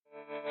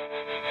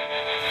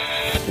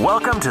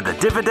Welcome to the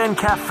Dividend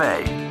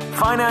Cafe,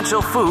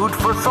 financial food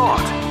for thought.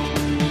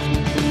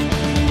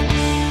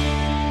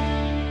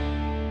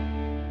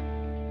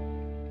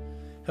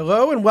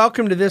 Hello and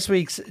welcome to this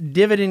week's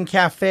Dividend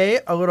Cafe,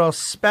 a little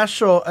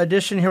special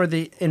edition here with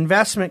the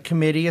Investment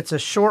Committee. It's a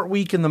short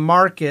week in the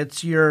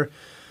markets. You're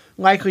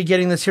likely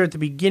getting this here at the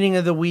beginning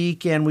of the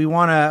week, and we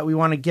want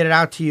to get it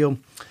out to you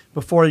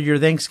before your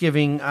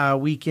Thanksgiving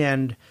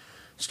weekend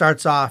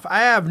starts off. I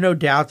have no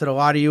doubt that a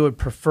lot of you would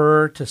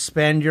prefer to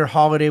spend your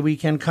holiday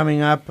weekend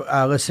coming up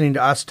listening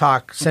to us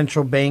talk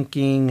central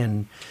banking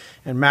and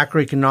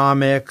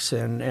macroeconomics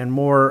and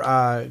more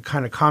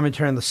kind of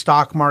commentary on the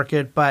stock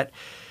market. But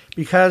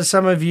because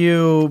some of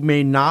you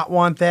may not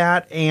want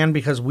that, and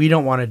because we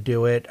don't want to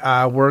do it,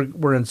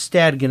 we're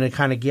instead going to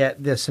kind of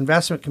get this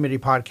Investment Committee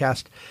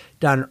podcast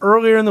done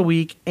earlier in the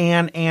week,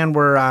 and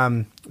we're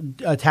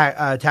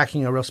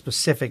attacking a real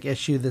specific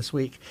issue this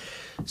week.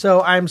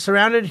 So I'm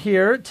surrounded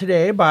here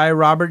today by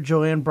Robert,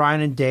 Julian, Brian,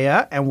 and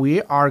Dea, and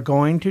we are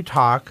going to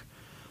talk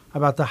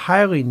about the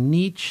highly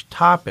niche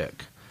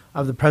topic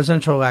of the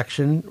presidential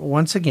election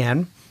once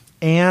again,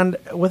 and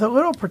with a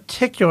little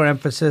particular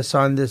emphasis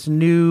on this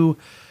new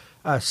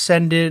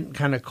ascendant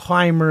kind of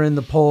climber in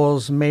the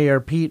polls,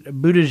 Mayor Pete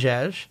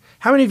Buttigieg.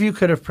 How many of you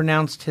could have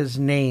pronounced his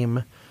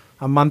name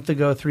a month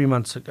ago, 3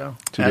 months ago?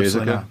 2 days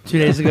ago. 2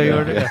 days ago, you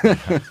ordered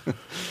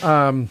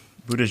it.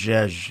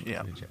 Buttigieg,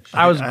 yeah.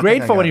 I was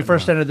grateful when he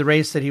first entered the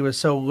race that he was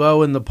so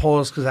low in the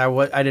polls because I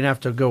didn't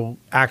have to go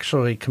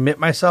actually commit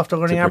myself to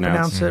learning how to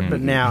pronounce it. But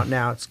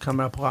now it's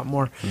coming up a lot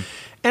more.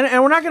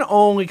 And we're not going to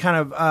only kind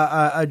of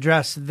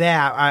address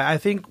that. I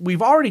think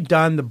we've already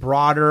done the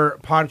broader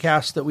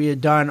podcast that we had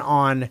done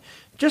on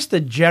just the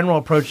general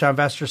approach how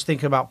investors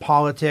think about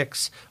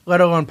politics,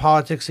 let alone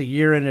politics a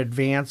year in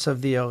advance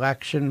of the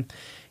election.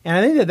 And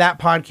I think that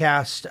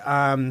podcast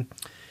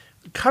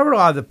covered a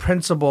lot of the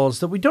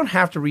principles that we don't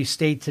have to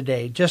restate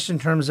today, just in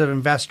terms of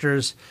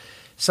investors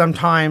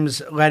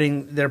sometimes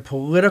letting their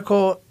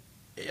political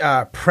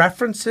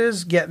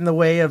preferences get in the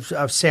way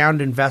of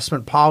sound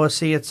investment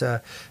policy. It's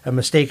a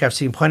mistake I've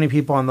seen plenty of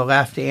people on the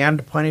left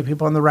and plenty of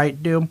people on the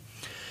right do.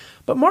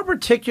 But more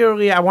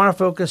particularly, I want to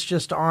focus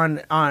just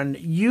on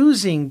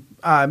using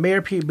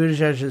Mayor Pete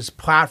Buttigieg's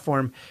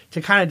platform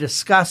to kind of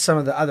discuss some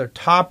of the other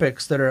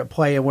topics that are at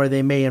play and where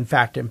they may in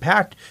fact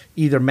impact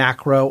either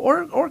macro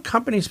or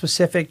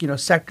company-specific,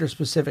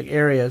 sector-specific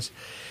areas.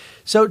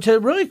 So to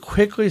really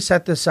quickly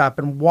set this up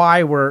and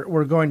why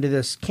we're going to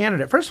this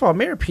candidate, first of all,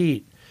 Mayor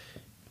Pete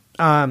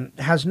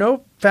has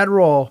no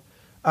federal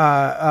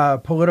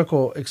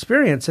political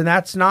experience, and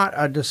that's not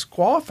a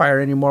disqualifier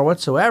anymore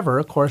whatsoever.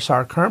 Of course,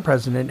 our current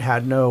president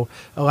had no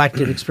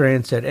elected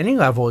experience at any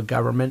level of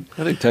government.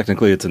 I think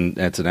technically it's an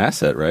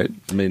asset, right?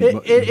 I mean,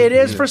 it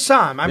is for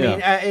some. I mean,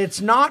 it's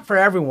not for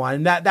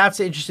everyone. That's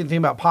the interesting thing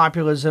about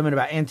populism and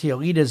about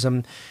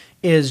anti-elitism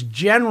is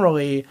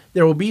generally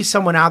there will be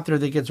someone out there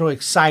that gets really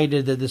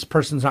excited that this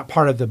person's not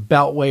part of the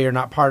beltway or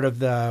not part of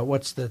the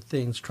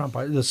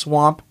the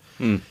swamp.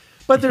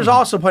 But there's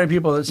also plenty of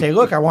people that say,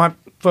 look, I want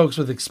folks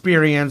with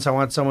experience. I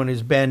want someone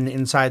who's been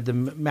inside the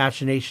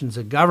machinations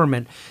of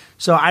government.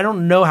 So I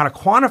don't know how to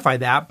quantify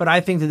that, but I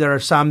think that there are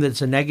some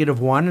that's a negative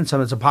one and some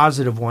that's a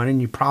positive one,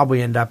 and you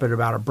probably end up at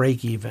about a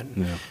break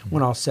even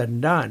when all's said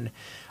and done.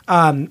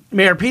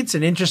 Mayor Pete's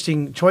an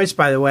interesting choice,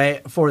 by the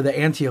way, for the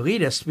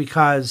anti-elitist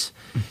because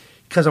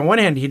on one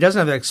hand, he doesn't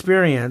have the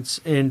experience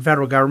in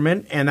federal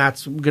government, and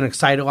that's going to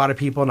excite a lot of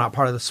people, not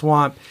part of the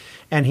swamp.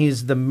 And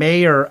he's the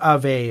mayor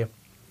of a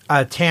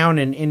town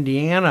in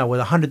Indiana with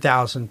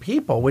 100,000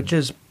 people, which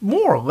is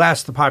more or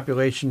less the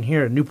population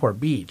here in Newport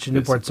Beach. And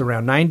Newport's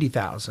around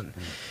 90,000.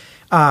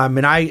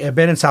 And I have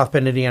been in South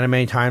Bend, Indiana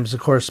many times, of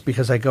course,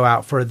 because I go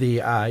out for the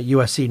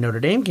USC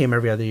Notre Dame game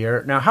every other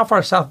year. Now, how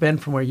far is South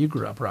Bend from where you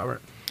grew up,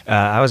 Robert?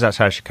 I was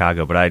outside of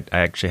Chicago, but I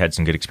actually had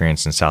some good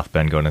experience in South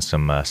Bend going to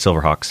some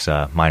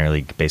Silverhawks minor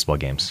league baseball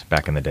games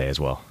back in the day as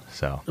well.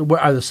 So,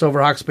 are the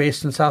Silverhawks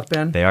based in South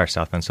Bend? They are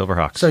South Bend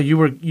Silverhawks. So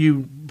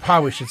you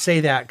probably should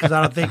say that because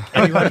I don't think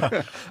anyone.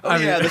 the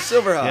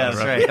Silverhawks. Yeah, that's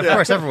right. Of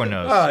course, everyone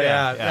knows. Oh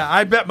yeah.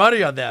 I bet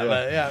money on that.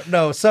 But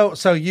no.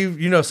 So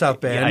you know South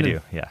Bend? Yeah, I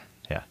do. Yeah.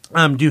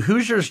 Do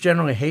Hoosiers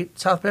generally hate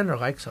South Bend or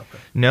like South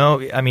Bend?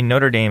 No, I mean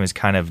Notre Dame is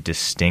kind of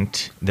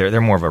distinct.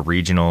 They're more of a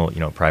regional,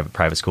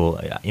 private school.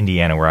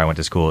 Indiana, where I went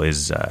to school,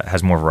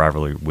 has more of a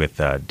rivalry with,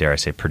 dare I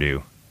say,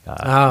 Purdue.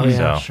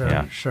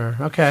 Sure.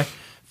 Okay,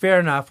 fair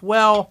enough.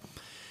 Well,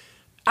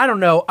 I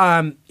don't know.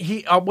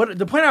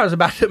 The point I was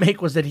about to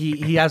make was that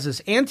he has this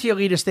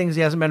anti-elitist things.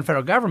 He hasn't been in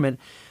federal government.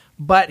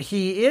 But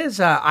he is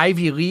an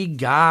Ivy League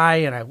guy,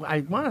 and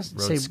I want to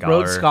say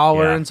Rhodes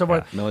Scholar and so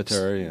forth.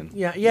 Military. And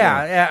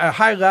a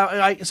high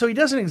level. So he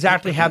doesn't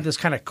exactly have this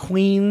kind of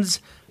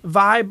Queens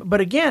vibe.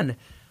 But again,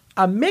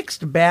 a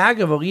mixed bag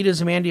of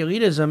elitism and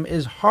anti-elitism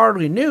is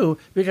hardly new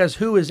because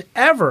who has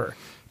ever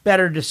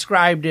better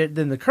described it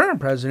than the current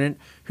president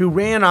who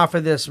ran off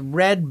of this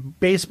red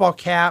baseball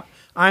cap,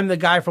 I'm the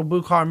guy from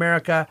Blue Collar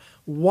America,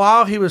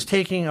 while he was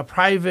taking a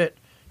private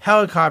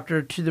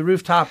helicopter to the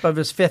rooftop of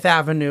his Fifth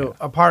Avenue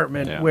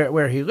apartment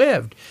where he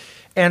lived.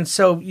 And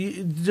so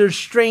there's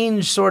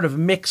strange sort of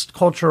mixed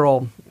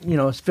cultural,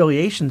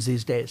 affiliations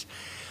these days.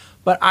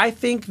 But I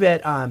think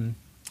that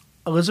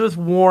Elizabeth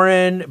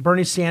Warren,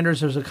 Bernie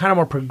Sanders, there's a kind of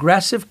more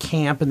progressive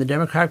camp in the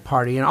Democratic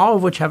Party, and all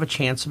of which have a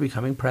chance of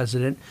becoming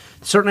president.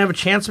 Certainly have a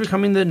chance of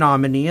becoming the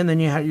nominee, and then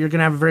you're going to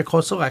have a very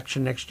close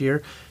election next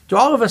year. Do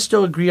all of us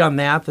still agree on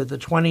that the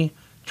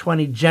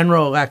 2020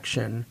 general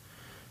election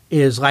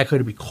is likely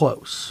to be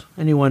close?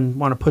 Anyone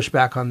want to push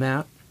back on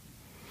that?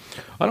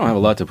 I don't have a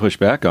lot to push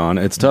back on.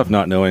 It's tough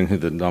not knowing who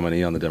the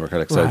nominee on the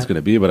Democratic side is going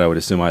to be, but I would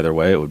assume either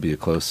way it would be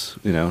close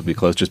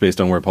just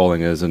based on where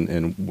polling is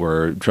and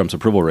where Trump's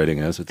approval rating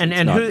is. Who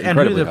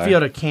the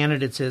field of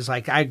candidates is.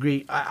 Like, I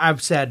agree.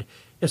 I've said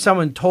if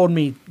someone told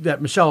me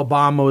that Michelle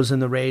Obama was in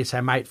the race,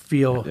 I might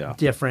feel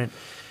different.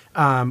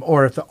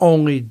 Or if the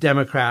only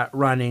Democrat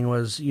running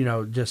was,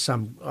 just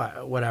some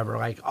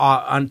whatever,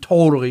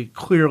 totally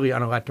clearly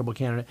unelectable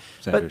candidate.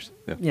 Sanders.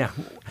 But, yeah.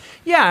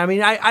 I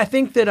mean, I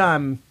think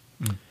that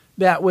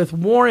that with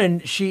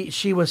Warren,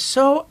 she was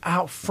so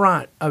out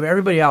front of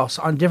everybody else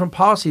on different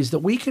policies that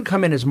we could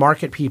come in as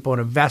market people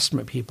and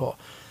investment people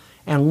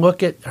and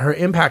look at her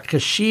impact,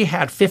 because she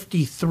had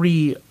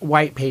 53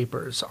 white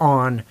papers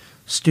on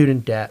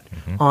student debt,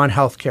 on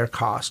healthcare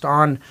cost,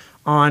 on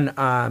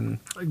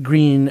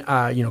green,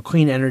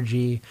 clean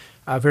energy,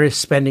 various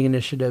spending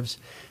initiatives.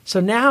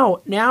 So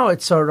now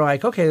it's sort of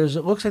like, okay, it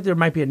looks like there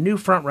might be a new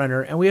front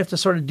runner, and we have to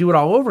sort of do it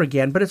all over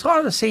again. But it's a lot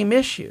of the same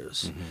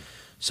issues.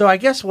 So I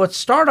guess let's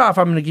start off.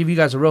 I'm going to give you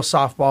guys a real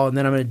softball, and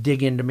then I'm going to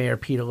dig into Mayor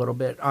Pete a little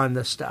bit on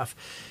this stuff.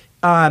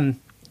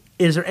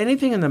 Is there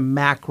anything in the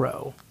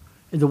macro,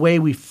 the way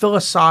we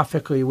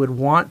philosophically would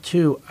want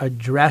to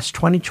address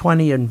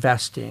 2020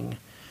 investing,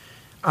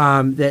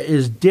 that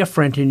is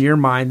different in your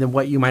mind than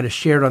what you might have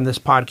shared on this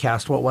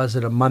podcast? What was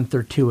it, a month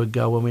or two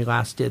ago when we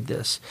last did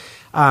this?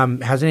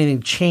 Has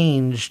anything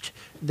changed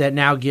that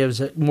now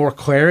gives it more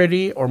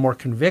clarity or more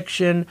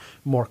conviction,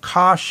 more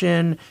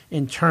caution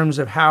in terms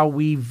of how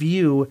we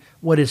view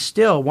what is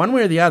still, one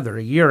way or the other,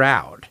 a year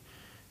out,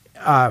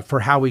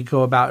 for how we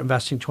go about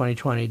investing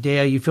 2020?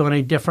 Dea, you feeling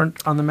any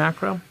different on the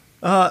macro?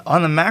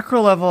 On the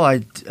macro level,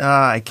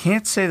 I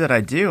can't say that I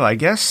do. I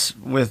guess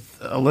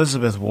with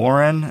Elizabeth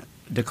Warren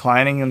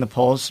declining in the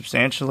polls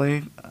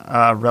substantially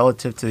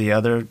relative to the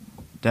other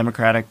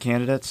Democratic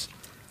candidates,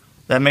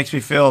 that makes me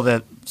feel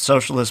that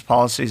socialist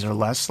policies are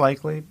less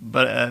likely.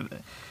 But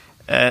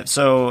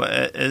so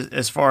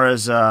as far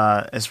as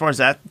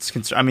that's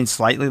concerned, I mean,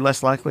 slightly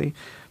less likely.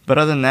 But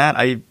other than that,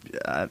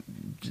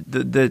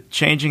 the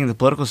changing in the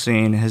political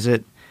scene, has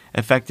it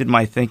affected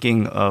my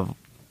thinking of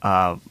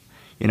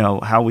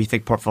how we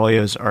think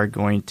portfolios are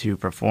going to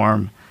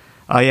perform?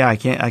 I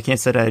can't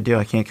say that I do.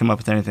 I can't come up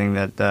with anything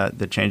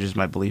that changes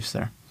my beliefs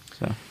there.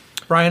 So.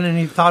 Brian,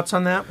 any thoughts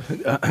on that?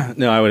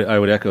 No, I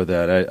would echo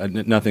that.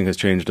 Nothing has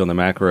changed on the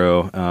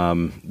macro.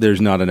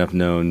 There's not enough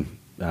known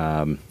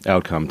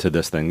outcome to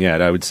this thing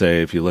yet. I would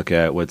say if you look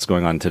at what's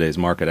going on in today's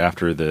market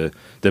after the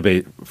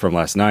debate from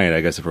last night,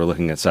 I guess if we're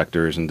looking at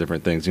sectors and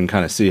different things, you can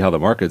kind of see how the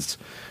market's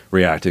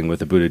reacting with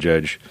the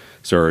Buttigieg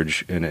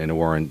surge and a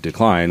Warren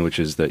decline, which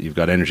is that you've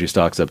got energy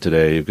stocks up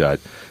today, you've got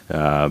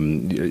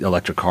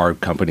electric car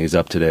companies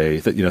up today,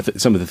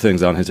 some of the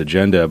things on his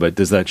agenda. But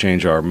does that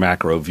change our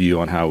macro view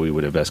on how we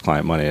would invest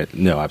client money?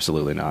 No,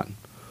 absolutely not.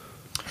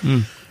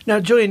 Now,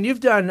 Julian,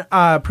 you've done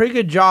a pretty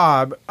good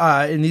job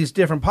in these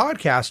different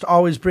podcasts,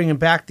 always bringing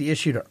back the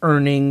issue to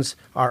earnings,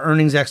 our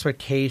earnings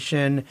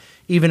expectation.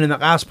 Even in the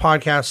last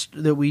podcast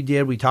that we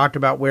did, we talked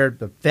about where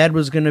the Fed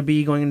was going to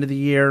be going into the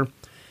year.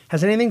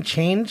 Has anything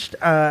changed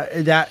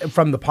that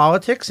from the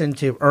politics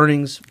into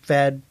earnings,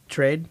 Fed,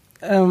 trade?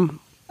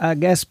 I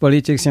guess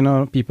politics,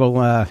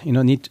 people,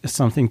 need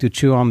something to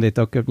chew on. They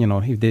talk,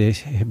 if they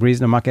breeze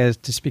the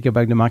market, to speak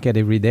about the market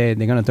every day,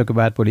 they're going to talk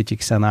about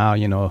politics and how,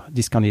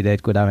 this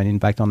candidate could have an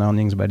impact on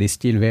earnings, but it's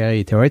still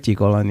very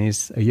theoretical and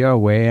it's a year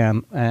away.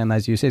 And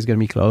as you say, it's going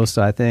to be close.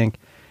 So I think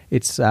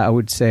it's, I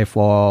would say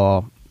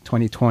for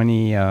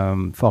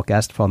 2020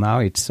 forecast for now,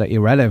 it's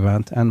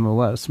irrelevant. And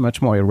what's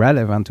much more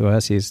irrelevant to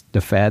us is the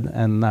Fed.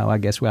 And now I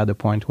guess we're at the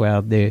point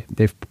where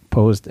they've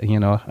posed,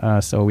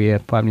 so we are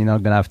probably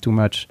not going to have too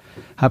much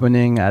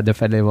happening at the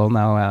Fed level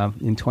now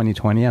in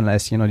 2020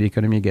 unless, the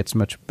economy gets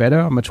much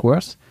better, much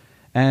worse.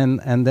 And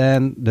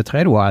then the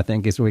trade war, I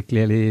think, is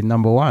clearly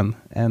number one.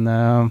 And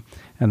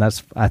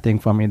that's, I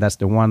think for me, that's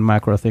the one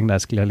macro thing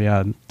that's clearly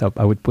on top.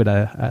 I would put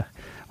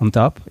on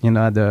top,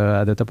 at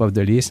the top of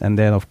the list. And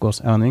then, of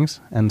course,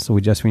 earnings. And so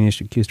we just finished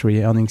the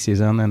Q3 earnings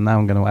season, and now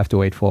I'm going to have to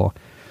wait for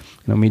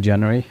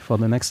mid-January for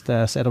the next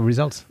set of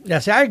results. Yeah,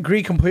 see, I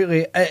agree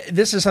completely.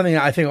 This is something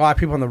that I think a lot of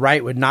people on the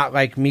right would not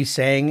like me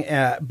saying,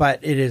 but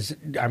it is.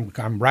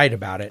 I'm right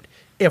about it.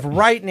 If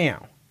right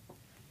now,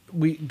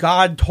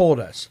 God told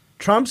us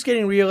Trump's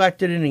getting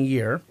reelected in a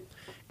year,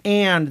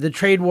 and the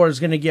trade war is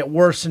going to get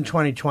worse in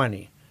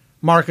 2020,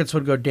 markets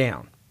would go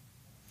down.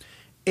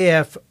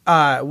 If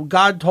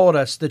God told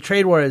us the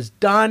trade war is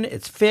done,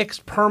 it's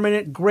fixed,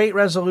 permanent, great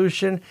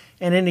resolution,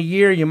 and in a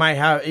year you're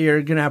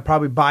going to have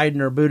probably Biden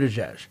or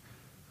Buttigieg.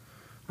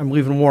 I'm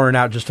leaving Warren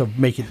out just to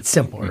make it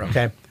simpler,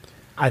 okay?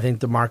 I think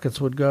the markets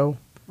would go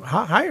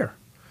higher.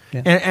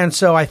 Yeah. And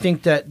so I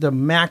think that the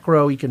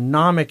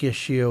macroeconomic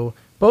issue,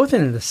 both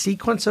in the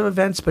sequence of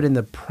events, but in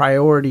the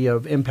priority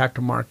of impact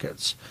to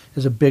markets,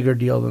 is a bigger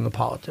deal than the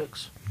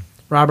politics.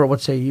 Robert, what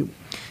say you?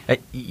 I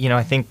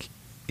think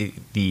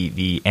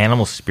the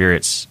animal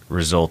spirits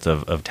result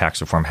of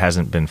tax reform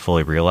hasn't been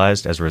fully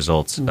realized as a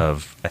result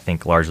of, I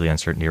think, largely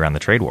uncertainty around the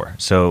trade war.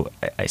 So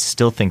I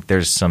still think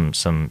there's some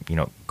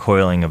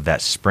coiling of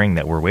that spring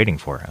that we're waiting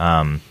for.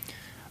 On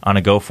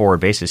a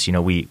go-forward basis,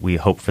 we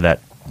hope for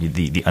that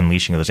the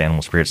unleashing of those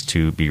animal spirits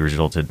to be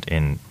resulted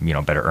in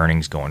better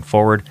earnings going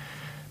forward,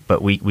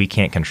 but we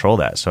can't control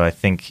that. So I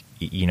think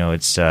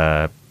it's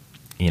I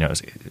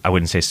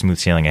wouldn't say smooth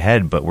sailing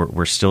ahead, but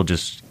we're still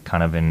just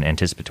kind of in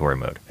anticipatory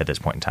mode at this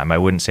point in time. I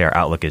wouldn't say our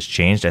outlook has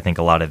changed. I think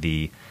a lot of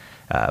the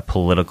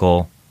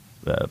political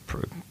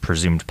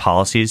presumed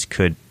policies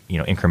could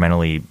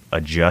incrementally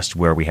adjust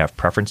where we have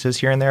preferences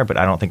here and there, but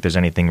I don't think there's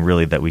anything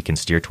really that we can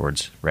steer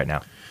towards right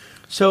now.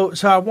 So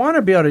I want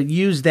to be able to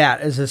use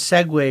that as a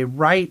segue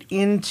right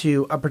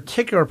into a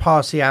particular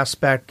policy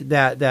aspect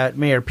that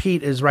Mayor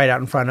Pete is right out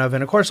in front of.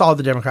 And, of course, all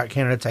the Democrat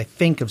candidates, I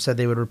think, have said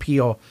they would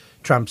repeal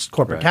Trump's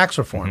corporate tax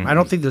reform. Mm-hmm. I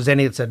don't think there's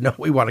any that said, no,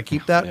 we want to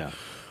keep that.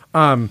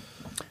 Yeah.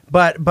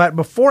 But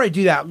before I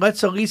do that,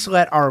 let's at least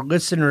let our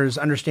listeners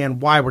understand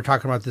why we're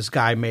talking about this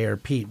guy, Mayor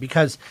Pete.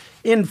 Because,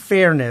 in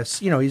fairness,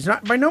 he's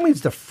not by no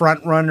means the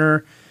front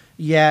runner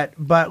yet,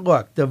 but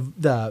look,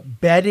 the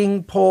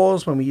betting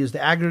polls, when we use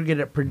the aggregate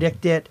at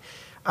Predict It,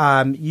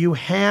 you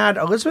had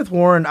Elizabeth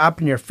Warren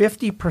up near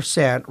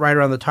 50% right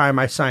around the time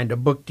I signed a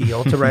book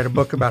deal to write a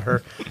book about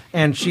her,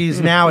 and she's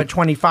now at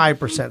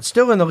 25%,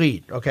 still in the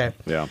lead, okay?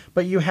 Yeah.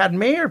 But you had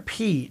Mayor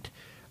Pete,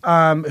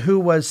 who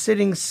was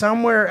sitting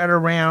somewhere at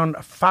around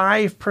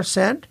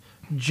 5%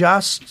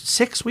 just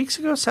 7 weeks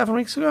ago,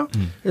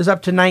 is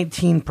up to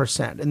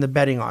 19% in the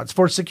betting odds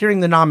for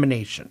securing the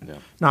nomination,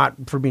 not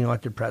for being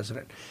elected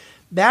president.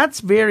 That's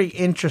very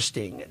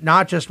interesting.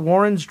 Not just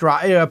Warren's draw.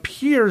 It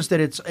appears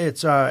that it's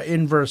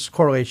inverse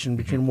correlation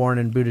between Warren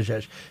and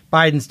Buttigieg.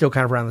 Biden's still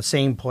kind of around the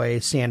same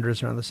place.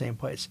 Sanders around the same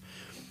place.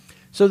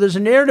 So there's a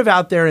narrative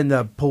out there in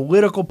the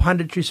political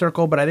punditry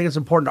circle, but I think it's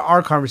important to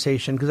our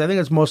conversation because I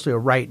think it's mostly a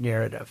right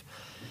narrative.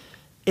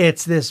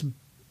 It's this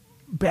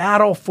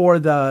battle for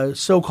the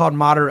so-called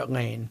moderate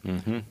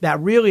lane that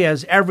really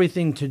has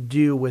everything to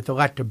do with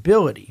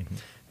electability.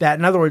 That,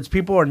 in other words,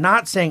 people are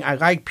not saying, I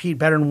like Pete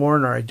better than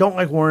Warren, or I don't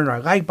like Warren, or I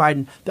like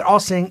Biden. They're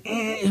all saying,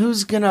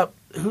 who's gonna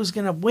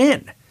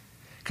win?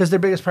 Because their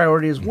biggest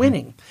priority is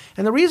winning.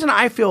 And the reason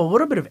I feel a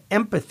little bit of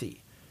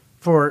empathy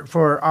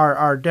for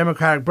our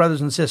Democratic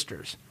brothers and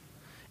sisters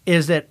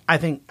is that I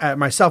think,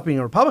 myself being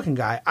a Republican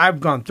guy, I've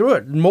gone through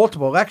it in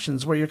multiple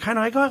elections where you're kind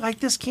of like, I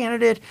like this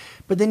candidate,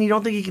 but then you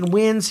don't think he can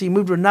win, so you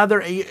move to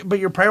another, but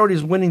your priority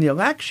is winning the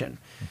election.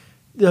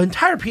 The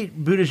entire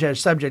Pete Buttigieg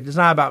subject is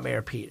not about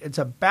Mayor Pete. It's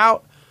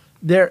about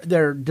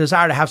their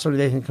desire to have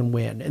somebody they think can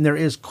win. And there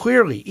is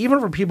clearly,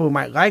 even for people who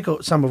might like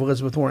some of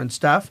Elizabeth Warren's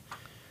stuff,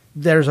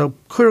 there's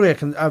clearly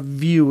a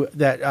view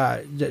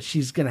that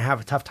she's going to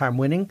have a tough time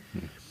winning.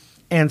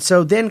 And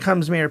so then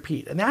comes Mayor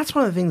Pete. And that's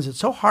one of the things that's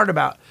so hard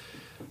about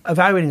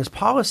evaluating his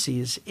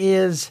policies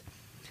is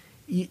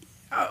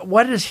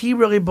what does he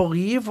really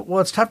believe? Well,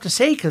 it's tough to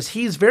say because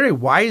he's very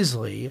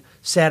wisely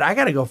said, I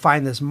got to go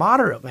find this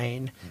moderate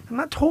lane. I'm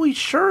not totally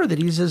sure that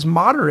he's as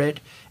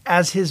moderate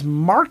as his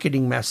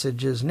marketing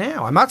message is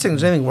now. I'm not saying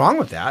there's anything wrong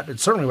with that.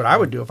 It's certainly what I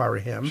would do if I were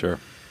him. Sure.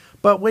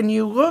 But when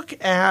you look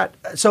at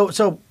so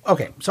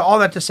all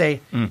that to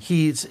say,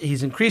 he's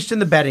increased in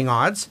the betting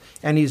odds,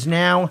 and he's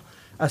now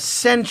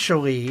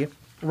essentially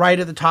right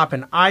at the top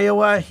in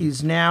Iowa.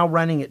 He's now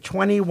running at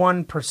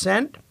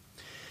 21%.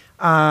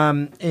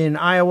 In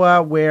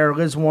Iowa, where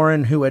Liz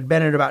Warren, who had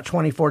been at about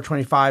 24,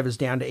 25, is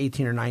down to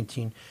 18 or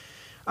 19.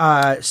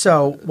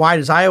 So why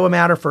does Iowa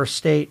matter for a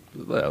state?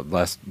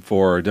 Last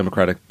four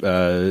Democratic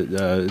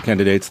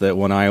candidates that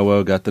won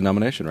Iowa got the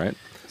nomination, right?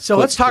 So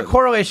let's talk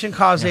correlation,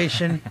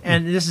 causation,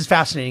 and this is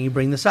fascinating. You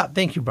bring this up.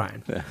 Thank you,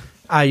 Brian.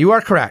 You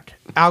are correct.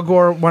 Al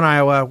Gore won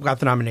Iowa, got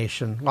the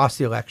nomination, lost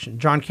the election.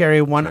 John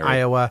Kerry won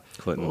Iowa,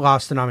 Clinton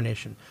lost the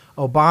nomination.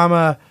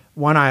 Obama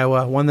won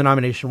Iowa, won the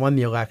nomination, won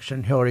the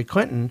election. Hillary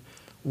Clinton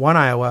won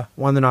Iowa,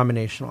 won the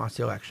nomination, lost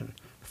the election.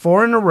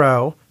 4 in a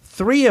row,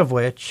 3 of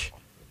which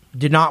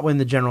did not win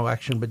the general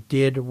election but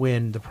did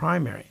win the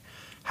primary.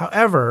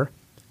 However,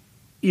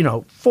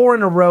 4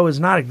 in a row is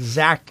not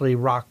exactly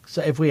rock.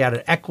 So if we had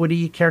an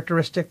equity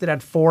characteristic that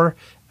had 4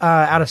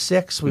 out of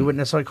 6, we wouldn't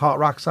necessarily call it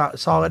rock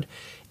solid.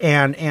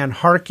 And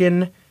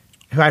Harkin,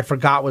 who I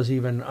forgot was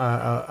even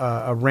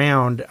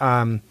around,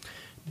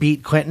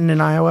 beat Clinton in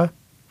Iowa.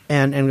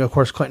 And of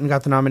course, Clinton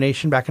got the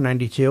nomination back in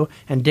 92.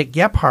 And Dick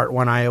Gephardt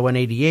won Iowa in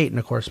 88. And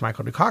of course,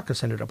 Michael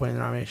Dukakis ended up winning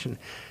the nomination.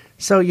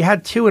 So you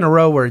had 2 in a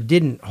row where it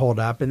didn't hold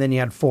up, and then you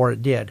had 4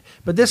 it did.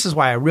 But this is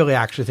why I really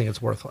actually think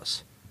it's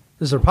worthless.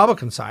 This is the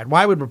Republican side.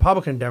 Why would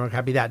Republican and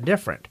Democrat be that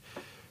different?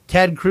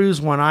 Ted Cruz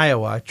won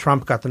Iowa,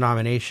 Trump got the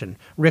nomination.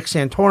 Rick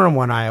Santorum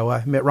won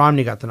Iowa, Mitt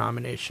Romney got the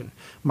nomination.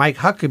 Mike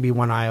Huckabee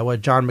won Iowa,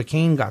 John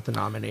McCain got the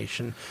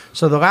nomination.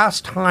 So the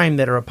last time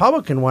that a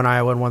Republican won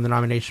Iowa and won the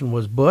nomination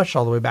was Bush,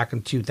 all the way back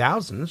in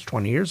 2000. That's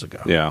 20 years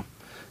ago. Yeah.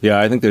 Yeah,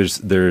 I think there's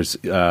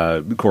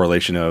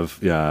correlation of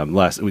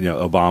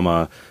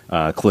Obama,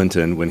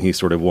 Clinton, when he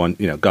sort of won,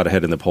 got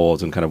ahead in the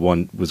polls and kind of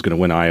was going to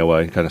win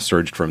Iowa. He kind of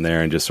surged from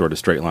there and just sort of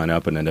straight line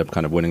up and ended up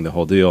kind of winning the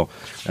whole deal,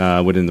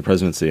 winning the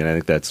presidency. And I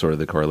think that's sort of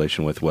the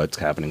correlation with what's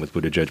happening with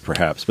Buttigieg,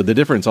 perhaps. But the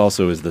difference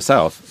also is the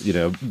South.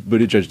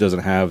 Buttigieg doesn't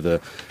have the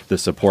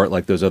support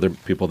like those other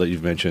people that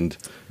you've mentioned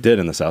did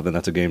in the South, and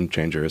that's a game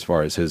changer as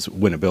far as his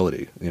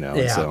winnability.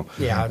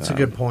 Yeah, it's a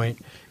good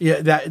point.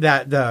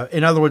 Yeah,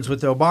 in other words,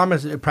 with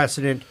Obama's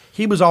precedent,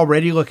 he was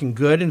already looking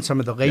good in some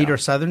of the later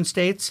southern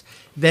states.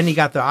 Then he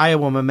got the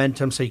Iowa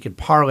momentum, so he could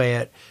parlay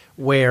it.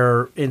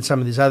 Where in some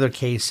of these other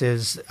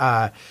cases,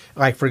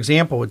 like for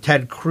example, with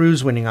Ted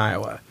Cruz winning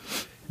Iowa,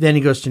 then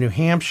he goes to New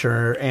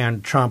Hampshire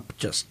and Trump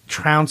just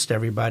trounced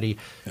everybody.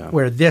 Yeah.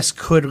 Where this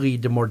could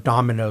lead to more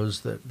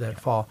dominoes that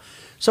fall.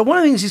 So one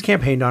of the things he's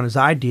campaigned on is the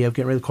idea of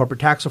getting rid of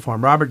corporate tax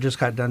reform. Robert just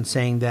got done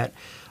saying that.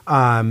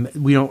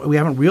 We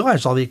haven't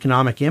realized all the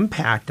economic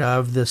impact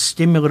of the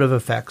stimulative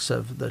effects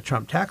of the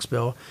Trump tax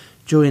bill.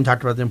 Julian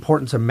talked about the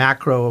importance of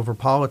macro over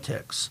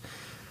politics.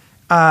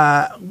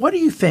 What do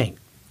you think?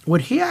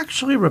 Would he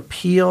actually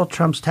repeal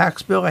Trump's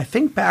tax bill? I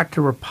think back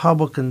to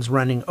Republicans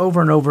running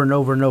over and over and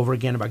over and over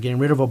again about getting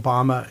rid of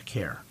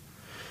Obamacare.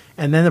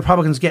 And then the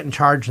Republicans get in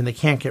charge and they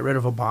can't get rid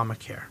of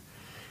Obamacare.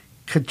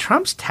 Could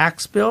Trump's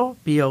tax bill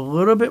be a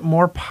little bit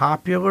more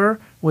popular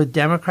with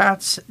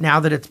Democrats now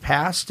that it's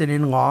passed and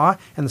in law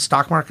and the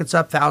stock market's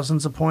up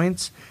thousands of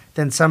points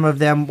than some of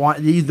them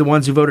the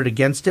ones who voted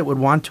against it would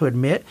want to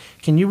admit?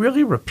 Can you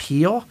really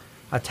repeal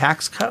a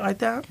tax cut like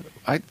that?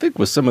 I think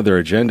with some of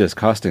their agendas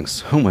costing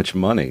so much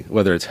money,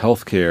 whether it's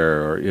health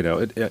care or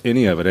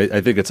any of it, I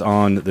think it's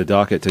on the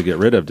docket to get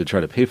rid of to try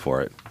to pay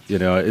for it.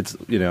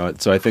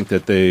 So I think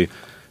that they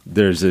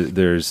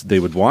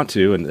would want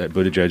to, and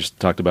Buttigieg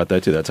talked about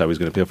that too. That's how he's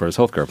going to pay for his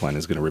health care plan.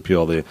 He's going to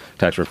repeal the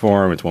tax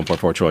reform. It's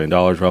 $1.4 trillion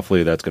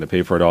roughly. That's going to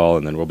pay for it all,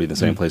 and then we'll be in the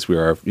same place we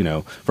are,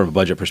 from a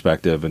budget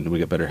perspective, and we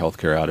get better health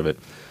care out of it.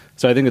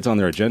 So I think it's on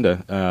their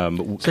agenda.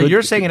 So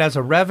you're saying it as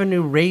a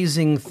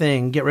revenue-raising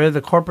thing, get rid of the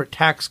corporate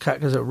tax cut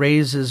because it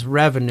raises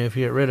revenue if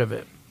you get rid of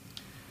it.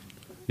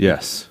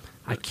 Yes.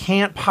 I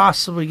can't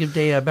possibly give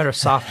Dea a better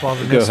softball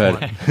than this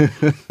one.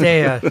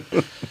 Dea,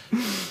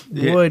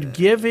 would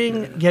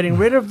getting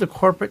rid of the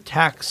corporate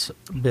tax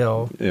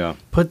bill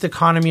put the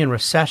economy in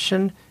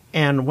recession?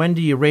 And when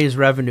do you raise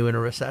revenue in a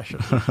recession?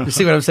 You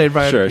see what I'm saying,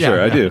 Brian?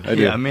 Sure, I do.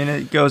 Yeah, I mean,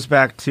 it goes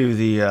back to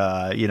the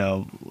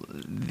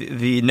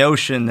the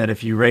notion that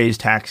if you raise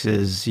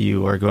taxes,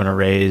 you are going to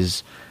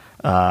raise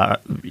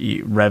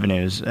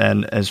revenues,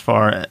 and as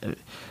far.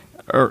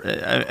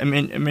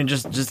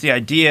 Just the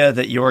idea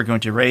that you're going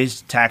to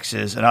raise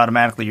taxes and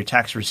automatically your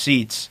tax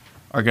receipts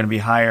are going to be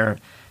higher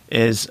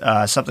is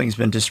something that's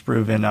been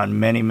disproven on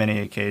many, many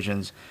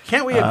occasions.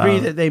 Can't we agree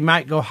that they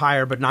might go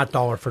higher, but not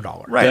dollar for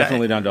dollar? Right,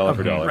 definitely not dollar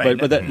for dollar. Right.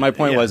 But my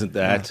point wasn't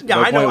that. Yeah,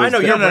 I know.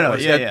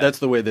 That's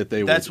the way that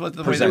they that's would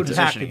what the way they're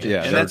positioning it.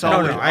 Yeah, and that's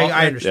always,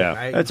 I understand.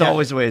 Yeah. That's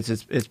always the way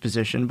it's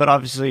positioned. But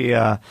obviously,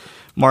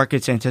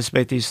 markets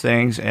anticipate these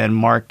things, and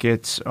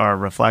markets are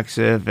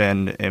reflexive,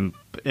 and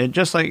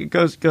just like it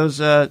goes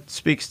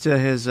speaks to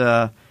his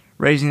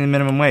raising the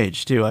minimum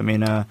wage too. I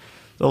mean, the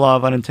law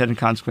of unintended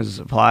consequences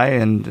apply,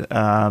 and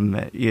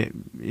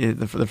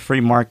the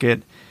free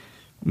market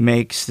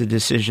makes the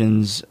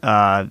decisions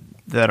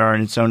that are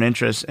in its own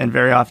interest, and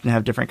very often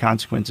have different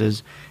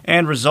consequences,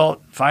 and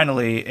result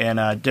finally in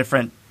a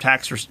different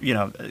tax.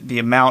 The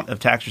amount of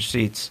tax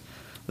receipts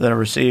that are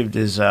received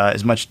is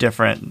much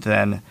different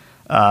than.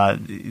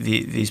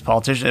 These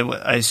politicians,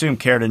 I assume,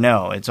 care to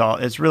know.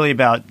 It's really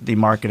about the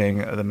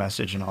marketing of the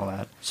message and all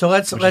that. So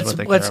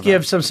let's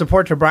give some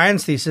support to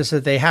Brian's thesis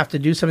that they have to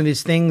do some of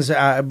these things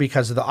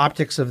because of the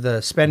optics of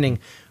the spending.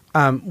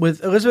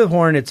 With Elizabeth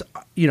Warren, it's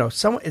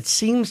it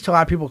seems to a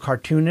lot of people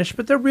cartoonish,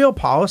 but they're real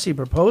policy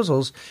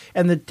proposals,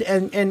 and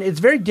it's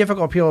very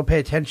difficult for people to pay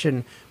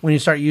attention when you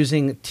start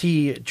using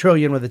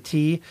trillion with a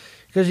T.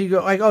 Because you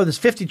go like, oh, there's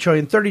 50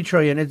 trillion, 30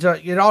 trillion.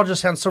 It all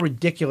just sounds so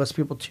ridiculous.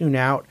 People tune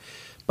out.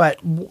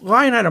 But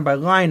line item by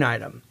line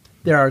item,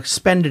 there are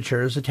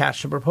expenditures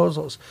attached to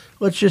proposals.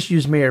 Let's just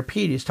use Mayor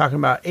Pete. He's talking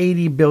about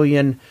 $80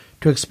 billion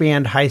to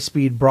expand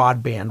high-speed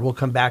broadband. We'll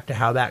come back to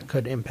how that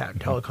could impact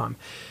telecom.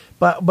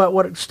 But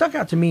what stuck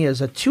out to me is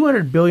a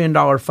 $200 billion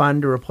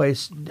fund to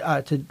replace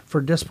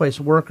for displaced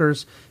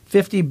workers,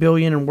 $50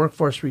 billion in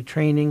workforce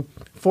retraining,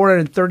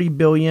 $430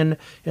 billion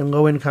in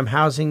low-income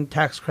housing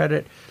tax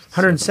credit,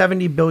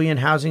 $170 billion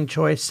housing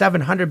choice,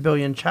 $700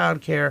 billion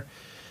child care.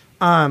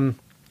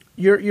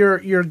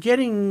 You're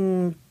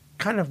getting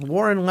kind of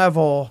Warren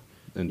level.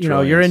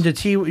 You're into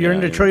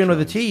trillion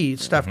with a T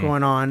stuff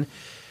going on.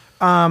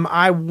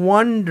 I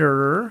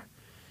wonder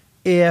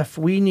if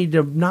we need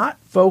to not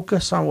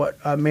focus on what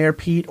Mayor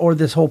Pete or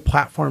this whole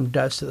platform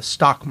does to the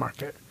stock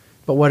market,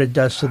 but what it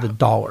does to the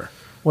dollar.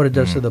 what it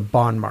does to the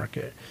bond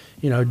market.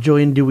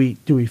 Julian, do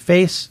we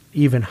face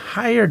even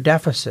higher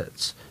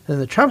deficits than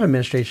the Trump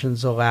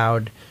administration's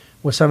allowed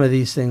with some of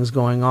these things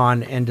going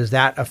on, and does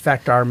that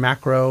affect our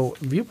macro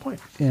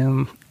viewpoint?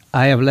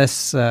 I have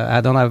less.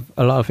 I don't have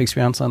a lot of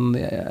experience on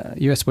the,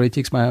 U.S.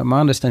 politics. My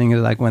understanding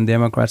is like when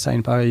Democrats are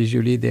in power,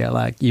 usually they are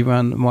like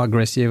even more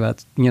aggressive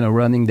at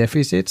running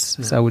deficits.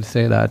 Yeah. So I would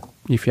say that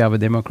if you have a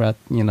Democrat,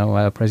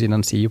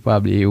 presidency, you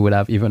probably would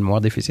have even more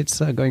deficits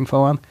going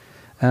forward.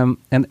 And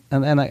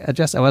then I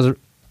was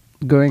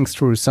going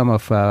through some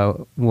of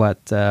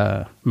what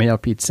Mayor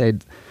Pete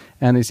said.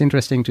 And it's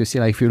interesting to see,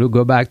 like, if you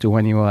go back to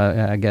when he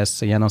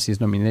announced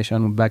his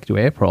nomination back to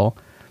April,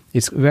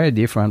 it's very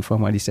different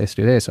from what he says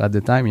today. So at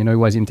the time, he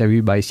was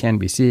interviewed by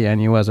CNBC,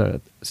 and he was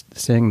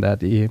saying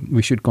that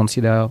we should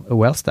consider a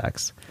wealth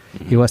tax.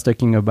 Mm-hmm. He was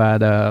talking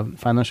about a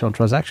financial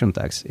transaction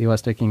tax. He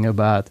was talking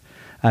about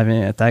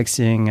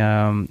taxing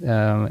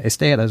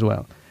estate as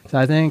well. So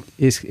I think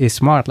he's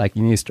smart. Like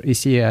he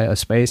see a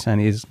space,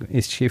 and he's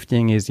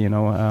shifting his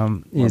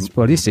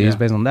policies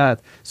based on that.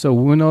 So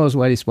who knows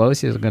what his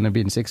policies are going to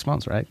be in 6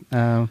 months, right?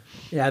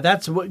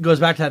 That's what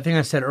goes back to that thing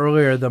I said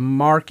earlier. The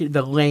market,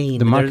 the lane,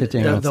 the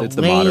marketing, the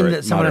lane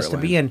that someone has to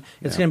be in.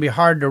 It's going to be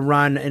hard to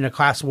run in a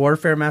class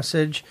warfare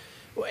message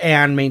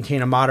and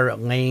maintain a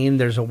moderate lane.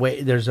 There's a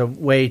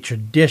way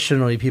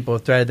traditionally people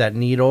have threaded that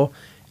needle.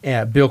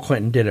 Bill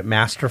Clinton did it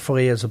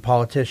masterfully as a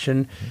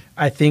politician. Mm-hmm.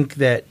 I think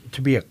that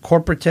to be a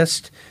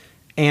corporatist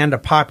and a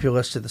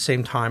populist at the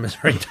same time is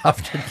very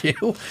tough to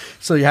do.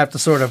 So you have to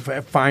sort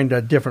of find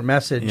a different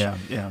message.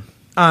 Yeah.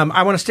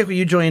 I want to stick with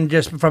you, Julian,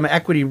 just from an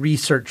equity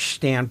research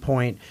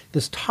standpoint.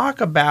 This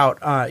talk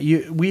about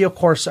we, of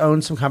course,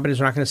 own some companies.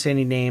 We're not going to say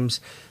any names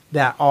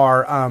that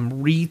are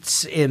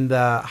REITs in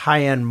the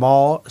high-end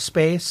mall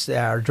space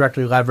that are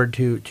directly levered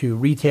to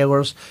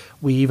retailers.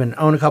 We even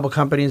own a couple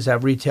companies that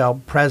have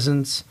retail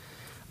presence.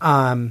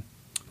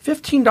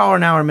 $15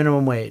 an hour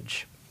minimum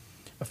wage,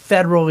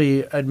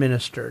 federally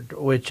administered,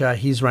 which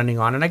he's running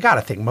on. And I got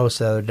to think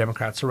most of the other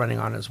Democrats are running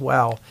on as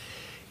well.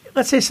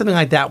 Let's say something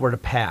like that were to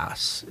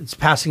pass. It's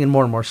passing in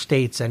more and more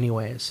states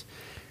anyways.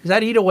 Does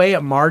that eat away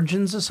at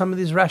margins of some of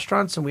these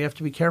restaurants, and we have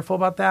to be careful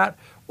about that?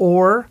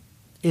 Or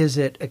is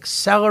it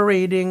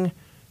accelerating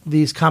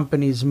these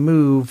companies'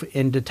 move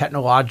into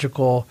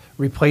technological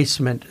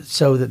replacement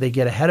so that they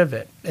get ahead of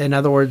it? In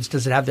other words,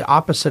 does it have the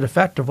opposite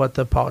effect of what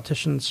the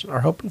politicians are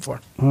hoping for?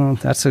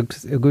 That's a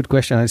good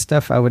question. It's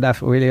stuff I would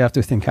really have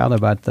to think out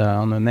about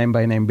on a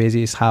name-by-name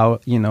basis. How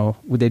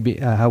would they be?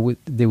 How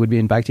they would be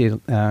impacted?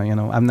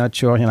 I'm not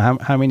sure.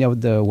 How many of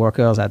the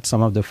workers at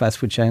some of the fast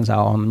food chains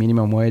are on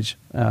minimum wage?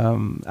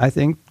 I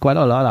think quite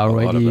a lot are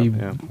already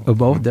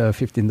above the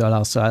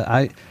 $15. So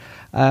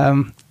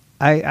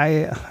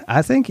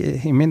I think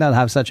it may not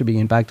have such a big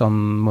impact on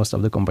most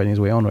of the companies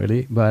we own,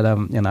 really. But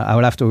I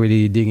would have to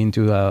really dig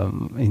into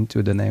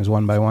the names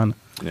one by one.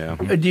 Yeah.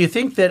 Do you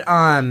think that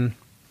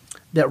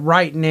that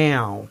right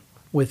now,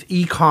 with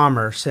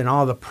e-commerce and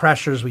all the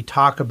pressures we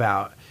talk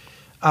about,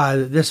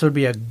 this would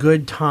be a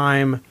good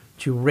time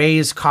to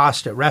raise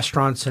cost at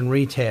restaurants and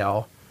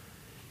retail,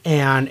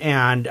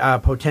 and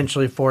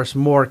potentially force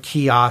more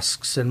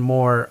kiosks and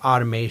more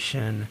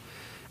automation?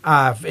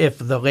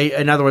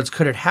 In other words,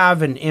 could it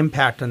have an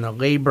impact on the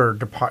labor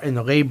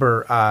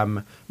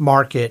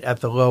market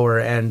at the lower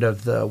end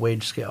of the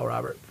wage scale,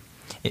 Robert?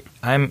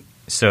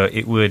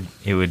 It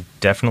would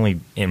definitely,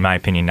 in my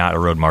opinion, not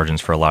erode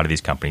margins for a lot of these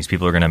companies.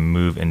 People are going to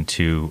move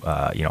into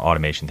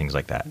automation, things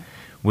like that.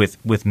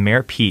 With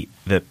Mayor Pete,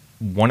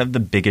 one of the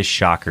biggest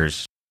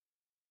shockers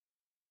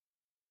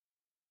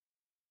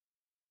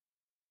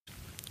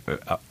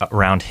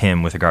around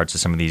him with regards to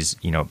some of these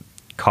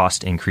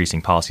cost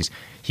increasing policies.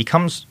 He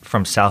comes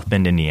from South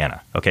Bend,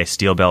 Indiana. Okay,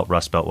 Steel Belt,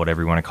 Rust Belt,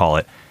 whatever you want to call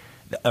it,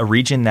 a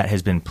region that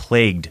has been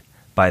plagued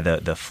by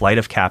the flight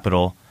of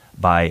capital,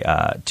 by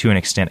to an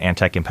extent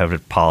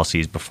anti-competitive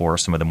policies before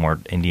some of the more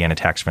Indiana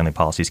tax-friendly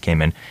policies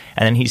came in,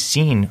 and then he's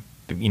seen,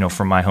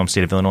 from my home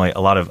state of Illinois,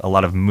 a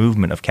lot of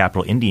movement of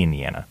capital into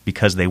Indiana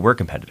because they were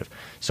competitive.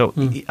 So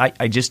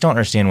I just don't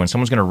understand when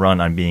someone's going to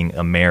run on being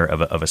a mayor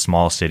of a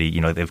small city.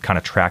 They've kind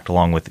of tracked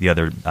along with the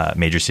other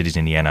major cities in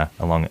Indiana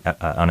along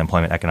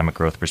unemployment, economic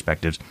growth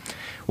perspectives.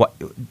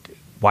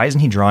 Why isn't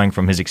he drawing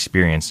from his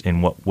experience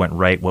in what went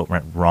right, what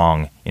went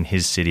wrong in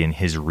his city and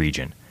his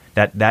region?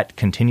 That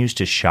continues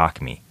to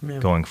shock me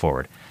going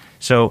forward.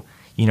 So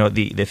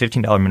the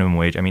 $15 minimum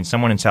wage,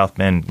 someone in South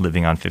Bend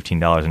living on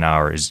 $15 an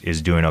hour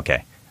is doing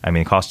okay.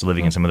 The cost of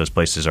living in some of those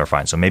places are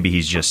fine. So maybe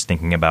he's just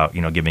thinking about,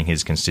 giving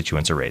his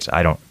constituents a raise.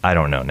 I don't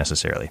know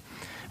necessarily.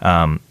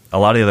 A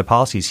lot of the other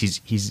policies,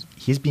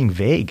 he's being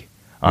vague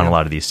on a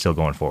lot of these still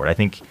going forward. I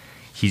think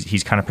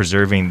he's kind of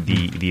preserving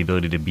the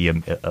ability to be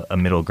a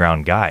middle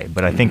ground guy.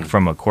 But I think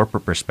from a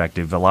corporate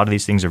perspective, a lot of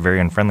these things are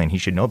very unfriendly, and he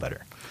should know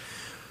better.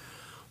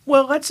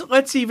 Well,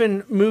 let's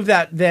even move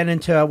that then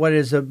into what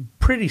is a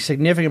pretty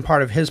significant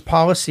part of his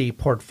policy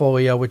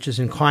portfolio, which is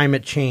in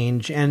climate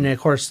change. And of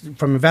course,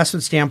 from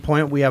investment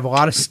standpoint, we have a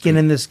lot of skin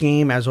in this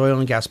game as oil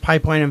and gas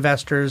pipeline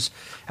investors,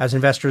 as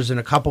investors in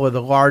a couple of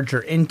the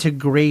larger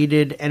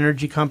integrated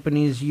energy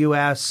companies,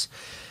 U.S.,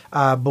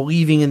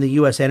 believing in the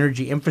U.S.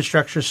 energy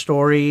infrastructure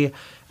story.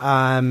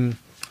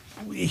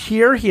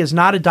 Here, he has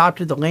not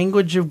adopted the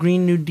language of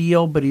Green New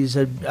Deal, but he's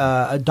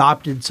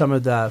adopted some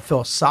of the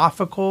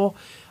philosophical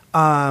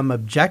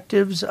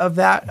objectives of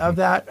that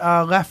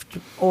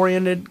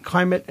left-oriented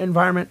climate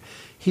environment.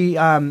 He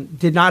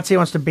did not say he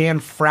wants to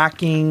ban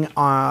fracking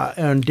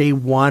on day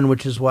one,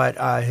 which is what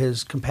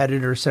his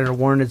competitor, Senator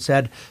Warren, had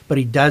said. But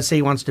he does say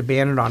he wants to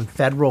ban it on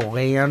federal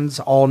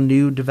lands, all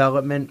new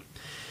development.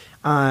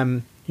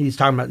 He's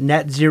talking about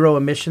net zero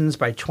emissions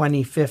by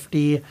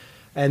 2050.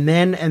 And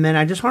then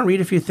I just want to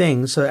read a few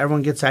things so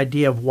everyone gets an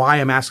idea of why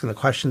I'm asking the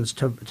questions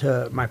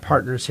to my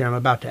partners here I'm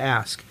about to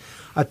ask.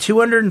 A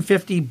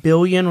 $250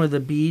 billion with a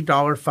B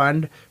dollar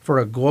fund for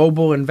a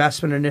global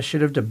investment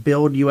initiative to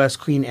build U.S.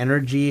 clean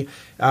energy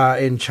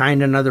in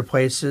China and other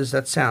places.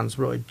 That sounds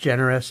really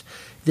generous.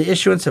 The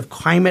issuance of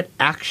climate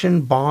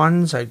action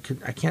bonds. I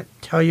can't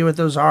tell you what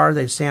those are.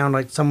 They sound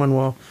like someone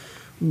will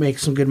make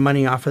some good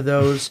money off of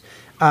those.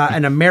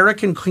 An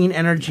American Clean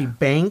Energy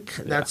Bank.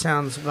 That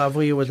sounds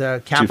lovely with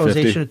a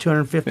capitalization of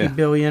 $250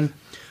 billion.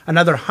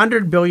 Another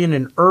 $100 billion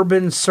in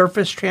urban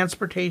surface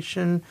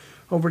transportation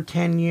over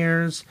 10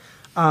 years.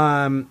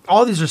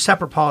 All these are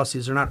separate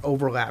policies. They're not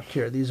overlapped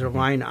here. These are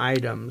line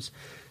items.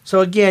 So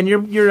again,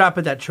 you're up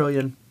at that $1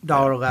 trillion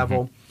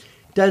level.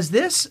 Does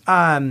this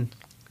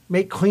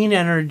make clean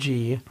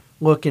energy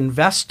look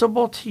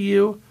investable to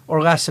you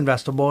or less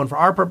investable? And for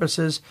our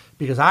purposes,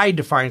 because I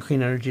define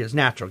clean energy as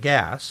natural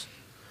gas,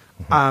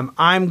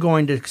 I'm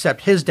going to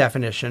accept his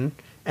definition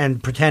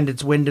and pretend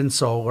it's wind and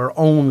solar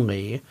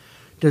only.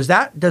 Does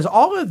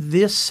all of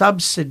this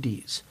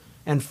subsidies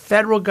and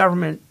federal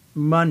government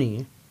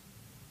money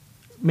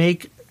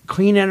make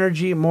clean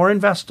energy more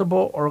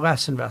investable or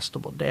less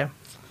investable, Dan?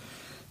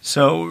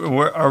 So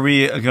are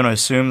we going to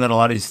assume that a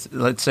lot of these,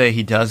 let's say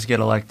he does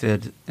get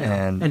elected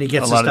and he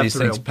gets a lot of these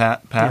things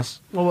pass?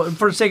 Yeah. Well,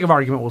 for the sake of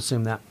argument, we'll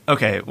assume that.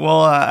 Okay.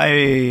 Well,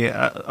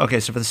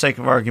 so for the sake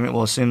of argument,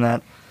 we'll assume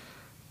that.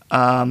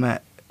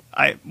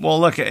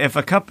 Look, if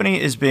a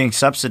company is being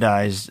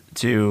subsidized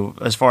to,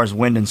 as far as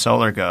wind and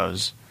solar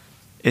goes,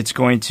 it's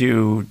going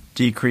to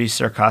decrease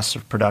their cost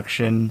of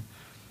production,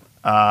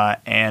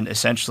 and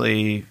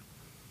essentially,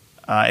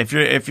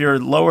 if you're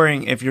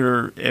lowering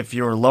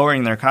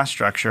their cost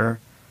structure,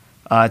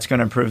 it's going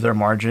to improve their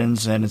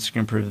margins and it's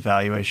going to improve the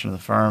valuation of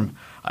the firm.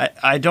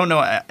 I don't know,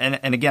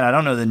 and again, I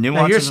don't know the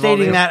nuances. Now you're of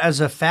stating that as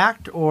a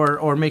fact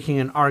or making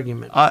an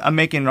argument. I'm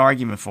making an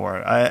argument for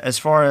it. As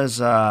far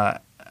as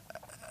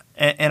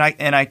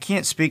and I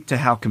can't speak to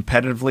how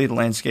competitively the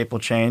landscape will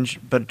change,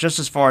 but just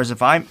as far as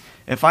if I'm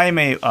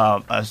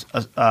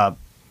a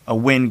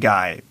wind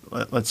guy,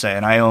 let's say,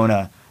 and I own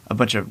a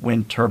bunch of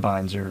wind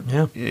turbines or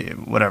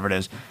whatever it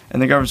is,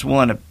 and the government's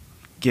willing to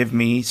give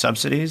me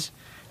subsidies,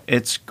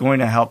 it's going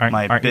to help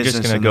my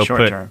business in the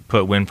short term.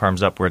 Put wind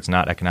farms up where it's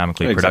not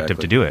economically productive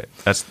to do it.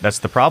 That's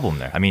the problem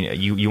there. I mean,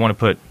 you want to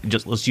put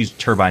let's use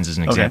turbines as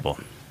an example.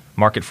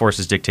 Market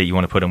forces dictate you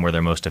want to put them where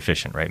they're most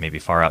efficient, right? Maybe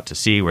far out to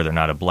sea where they're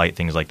not a blight,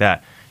 things like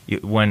that.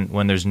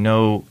 When there's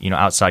no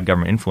outside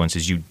government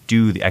influences, you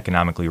do the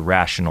economically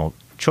rational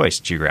choice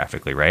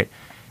geographically, right?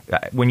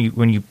 When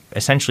you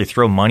essentially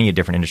throw money at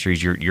different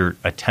industries, you're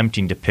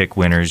attempting to pick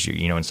winners.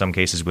 In some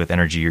cases with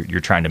energy,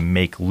 you're trying to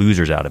make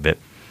losers out of it.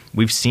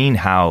 We've seen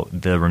how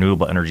the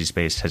renewable energy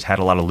space has had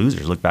a lot of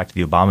losers. Look back to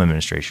the Obama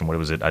administration. What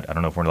was it? I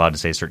don't know if we're allowed to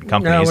say certain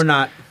companies. No, we're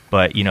not.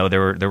 But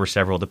there were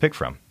several to pick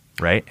from.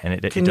 Right,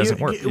 and it doesn't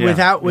work.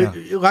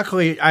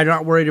 Luckily, I'm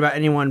not worried about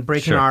anyone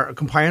breaking our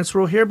compliance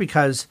rule here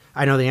because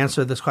I know the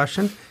answer to this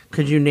question.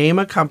 Could you name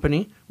a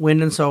company,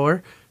 wind and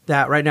solar,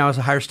 that right now has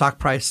a higher stock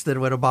price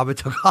than when Obama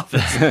took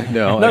office?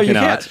 No, I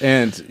cannot.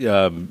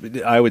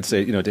 And I would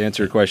say, to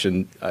answer your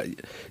question,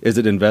 is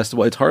it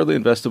investable? It's hardly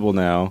investable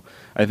now.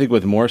 I think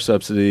with more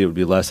subsidy, it would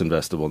be less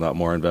investable, not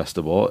more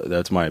investable.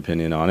 That's my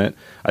opinion on it.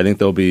 I think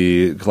there'll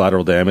be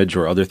collateral damage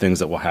or other things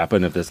that will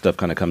happen if this stuff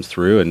kind of comes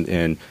through,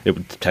 and it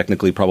would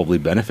technically probably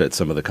benefit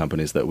some of the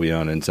companies that we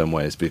own in some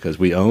ways because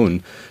we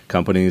own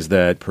companies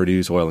that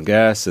produce oil and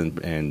gas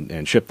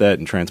and ship that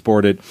and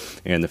transport it,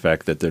 and the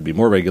fact that there'd be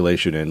more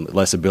regulation and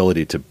less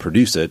ability to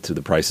produce it, so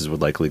the prices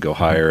would likely go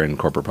higher and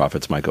corporate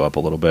profits might go up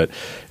a little bit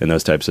and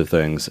those types of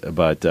things.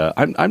 But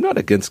I'm not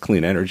against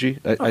clean energy.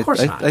 Of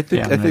course not. I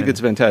think it's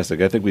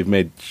fantastic. I think we've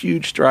made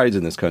huge strides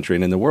in this country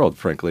and in the world,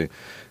 frankly,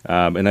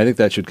 and I think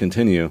that should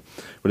continue.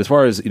 But as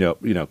far as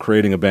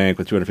creating a bank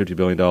with $250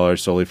 billion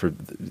solely for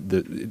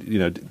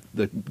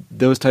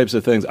those types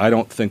of things, I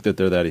don't think that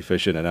they're that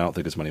efficient, and I don't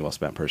think it's money well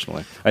spent.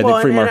 Personally, I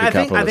think free market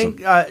capitalism.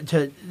 I think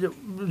to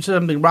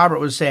something Robert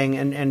was saying,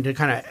 and to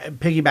kind of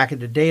piggyback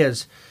into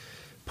Dea's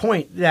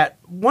point, that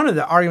one of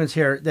the arguments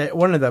here, that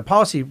one of the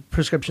policy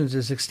prescriptions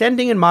is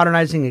extending and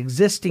modernizing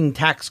existing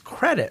tax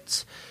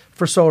credits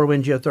for solar,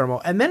 wind, geothermal.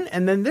 And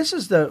then this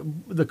is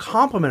the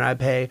compliment I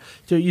pay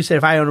to, you said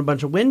if I own a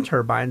bunch of wind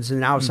turbines and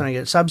now all of a sudden I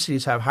get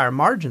subsidies, I have higher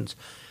margins.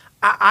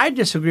 I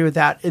disagree with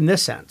that in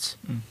this sense.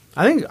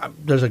 I think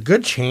there's a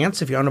good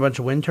chance if you own a bunch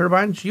of wind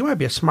turbines, you might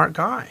be a smart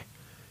guy.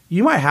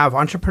 You might have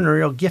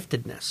entrepreneurial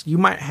giftedness. You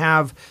might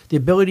have the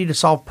ability to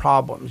solve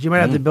problems. You might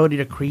have the ability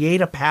to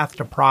create a path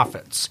to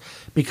profits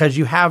because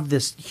you have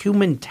this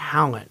human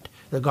talent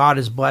that God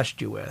has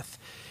blessed you with.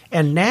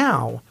 And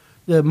now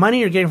the money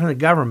you're getting from the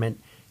government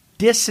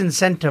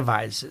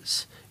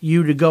disincentivizes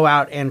you to go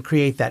out and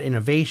create that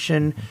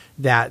innovation,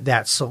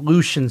 that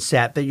solution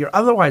set that you're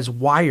otherwise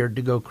wired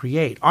to go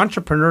create.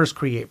 Entrepreneurs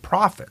create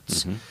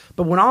profits.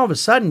 But when all of a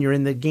sudden you're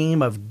in the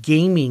game of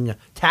gaming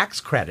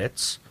tax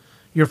credits,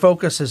 your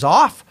focus is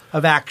off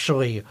of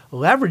actually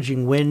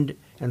leveraging wind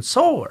and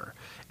solar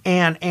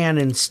and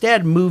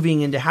instead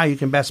moving into how you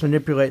can best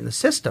manipulate in the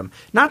system.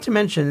 Not to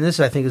mention, and this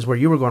I think is where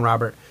you were going,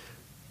 Robert,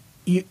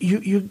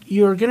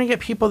 you're going to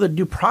get people that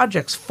do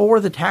projects for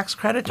the tax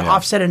credit to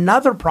offset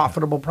another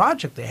profitable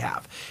project they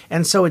have.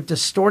 And so it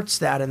distorts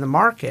that in the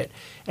market.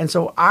 And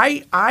so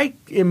I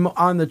am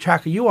on the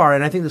track you are,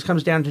 and I think this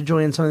comes down to,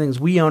 Julian, some of the things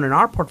we own in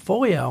our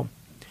portfolio.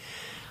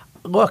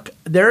 Look,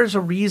 there's a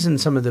reason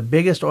some of the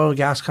biggest oil and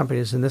gas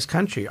companies in this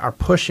country are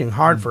pushing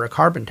hard for a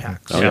carbon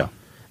tax.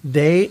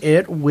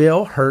 It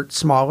will hurt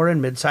smaller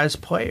and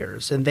mid-sized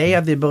players, and they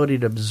have the ability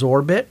to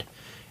absorb it.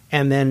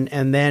 And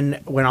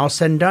then when all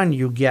said and done,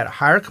 you get a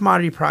higher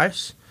commodity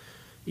price.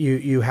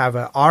 You have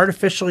an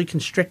artificially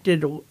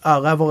constricted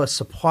level of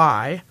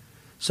supply,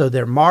 so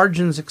their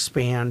margins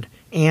expand,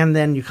 and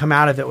then you come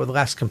out of it with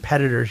less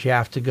competitors you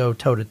have to go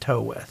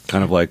toe-to-toe with.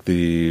 Kind of like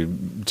the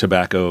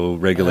tobacco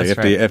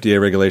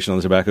FDA regulation on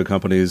the tobacco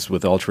companies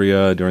with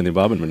Altria during the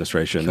Obama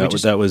administration.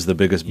 That was the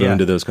biggest boon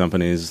to those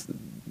companies,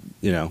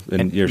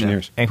 in years and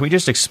years. And can we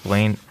just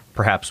explain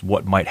perhaps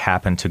what might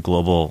happen to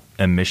global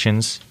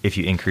emissions if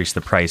you increase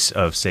the price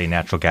of, say,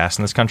 natural gas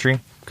in this country?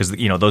 Because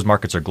those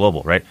markets are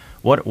global, right?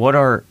 What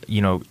are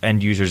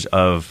end users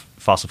of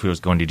fossil fuels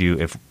going to do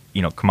if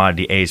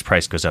commodity A's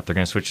price goes up? They're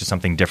going to switch to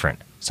something different,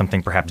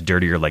 something perhaps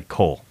dirtier like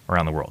coal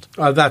around the world.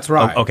 That's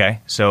right. Okay,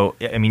 so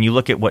I mean, you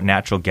look at what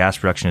natural gas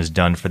production has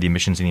done for the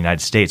emissions in the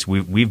United States.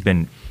 We've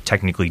been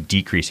technically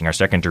decreasing. Our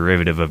second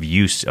derivative of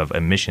use of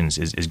emissions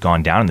is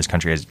gone down in this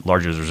country as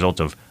largely as a result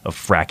of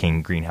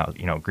fracking greenhouse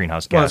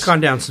gas. Well, it's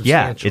gone down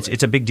substantially. Yeah,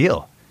 it's a big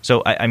deal.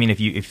 So I mean,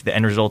 if the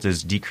end result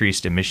is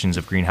decreased emissions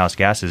of greenhouse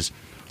gases,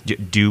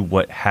 do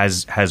what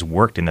has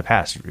worked in the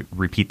past.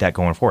 Repeat that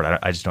going forward.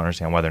 I just don't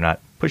understand why they're not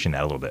pushing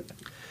that a little bit.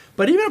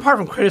 But even apart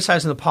from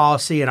criticizing the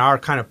policy and our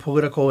kind of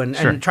political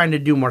and trying to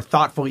do more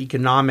thoughtful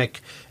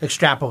economic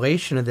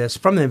extrapolation of this,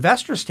 from the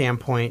investor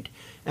standpoint,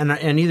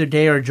 and either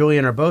Day or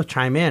Julian or both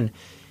chime in,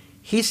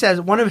 he says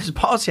one of his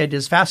policy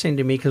ideas is fascinating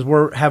to me because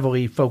we're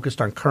heavily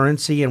focused on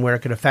currency and where it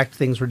could affect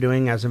things we're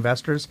doing as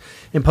investors.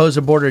 Impose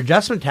a border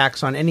adjustment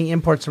tax on any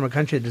imports from a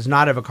country that does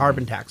not have a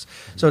carbon tax.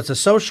 So it's a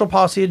social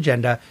policy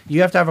agenda. You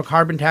have to have a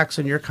carbon tax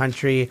in your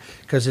country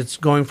because it's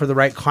going for the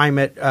right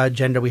climate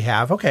agenda we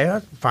have. Okay,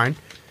 that's fine.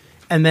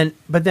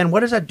 But then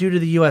what does that do to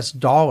the U.S.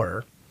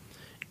 dollar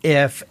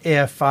if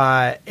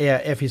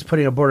he's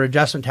putting a border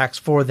adjustment tax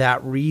for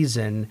that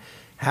reason?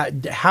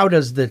 How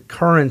does the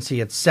currency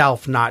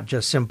itself not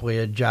just simply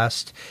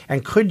adjust?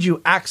 And could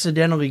you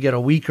accidentally get a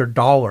weaker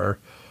dollar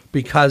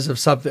because of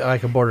something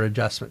like a border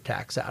adjustment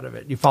tax out of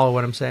it? You follow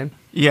what I'm saying?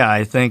 Yeah,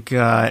 I think,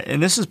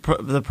 and this is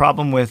the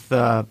problem with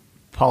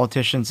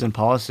politicians and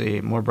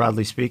policy, more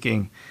broadly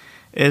speaking,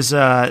 is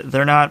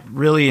they're not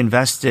really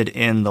invested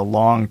in the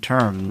long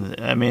term.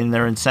 I mean,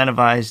 they're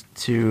incentivized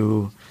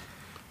to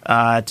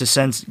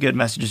send good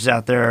messages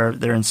out there.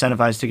 They're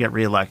incentivized to get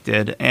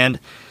reelected,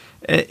 and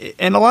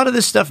a lot of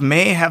this stuff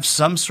may have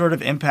some sort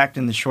of impact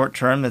in the short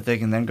term that they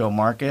can then go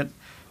market.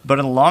 But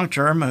in the long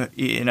term,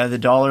 the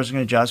dollars are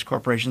going to adjust,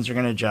 corporations are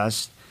going to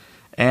adjust,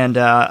 and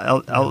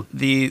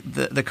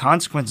the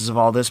consequences of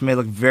all this may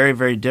look very,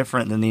 very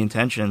different than the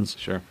intentions.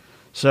 Sure.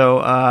 So,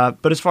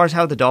 but as far as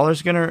how the dollar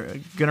is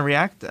going to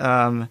react,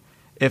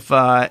 if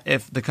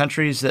the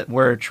countries that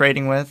we're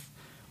trading with,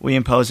 we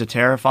impose a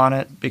tariff on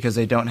it because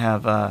they don't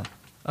have a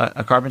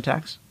carbon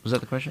tax. Was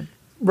that the question?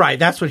 Right,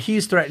 that's what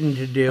he's threatening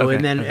to do, Okay,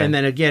 and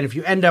then again, if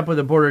you end up with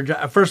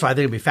a first of all, I think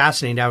it'd be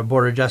fascinating to have a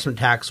border adjustment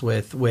tax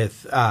with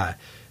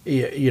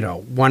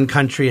one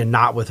country and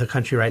not with a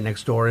country right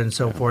next door and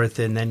so forth,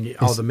 and then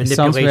all the manipulation. It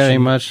sounds very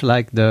much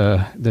like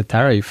the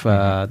tariff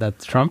that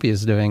Trump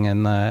is doing,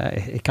 and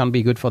it can't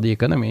be good for the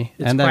economy.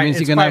 That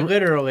means you're quite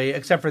literally,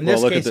 except for in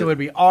this case, it would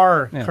be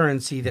our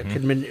currency that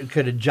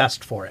could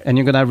adjust for it, and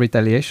you're going to have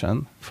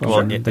retaliation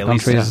for the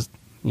countries.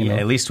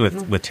 At least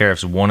with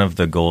tariffs, one of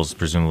the goals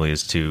presumably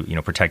is to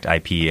protect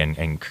IP and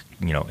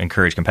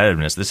encourage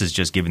competitiveness. This is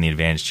just giving the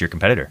advantage to your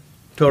competitor.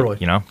 Totally.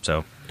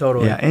 So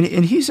totally. Yeah,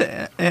 and he's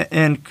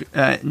and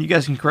you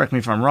guys can correct me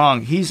if I'm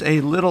wrong. He's a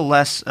little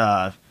less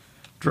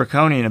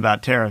draconian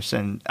about tariffs.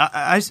 And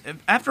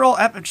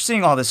after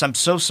seeing all this, I'm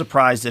so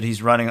surprised that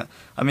he's running.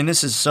 I mean,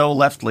 this is so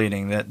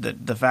left-leaning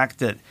that the fact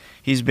that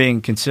he's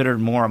being considered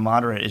more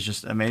moderate is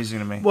just amazing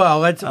to me. Well,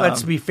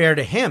 let's be fair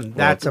to him.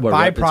 That's a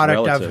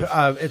byproduct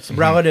of it's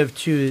relative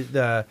to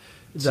the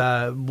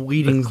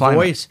leading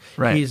voice.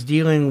 Right. He's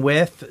dealing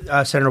with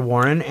Senator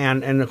Warren,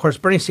 and of course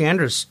Bernie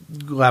Sanders'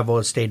 level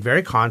has stayed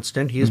very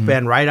constant. He's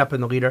been right up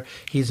in the leader.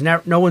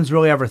 No one's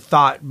really ever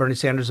thought Bernie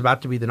Sanders is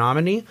about to be the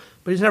nominee,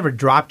 but he's never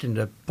dropped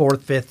into 4th,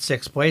 5th,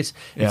 6th place.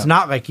 Yeah. It's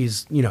not like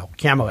he's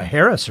Kamala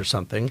Harris or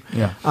something.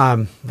 Yeah.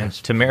 And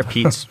to Mayor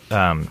Pete's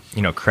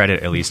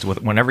credit, at least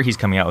whenever he's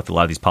coming out with a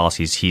lot of these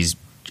policies, he's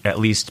at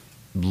least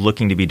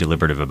looking to be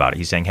deliberative about it.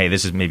 He's saying, hey,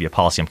 this is maybe a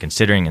policy I'm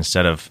considering,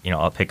 instead of,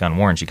 I'll pick on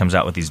Warren. She comes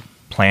out with these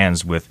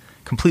plans with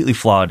completely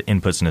flawed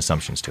inputs and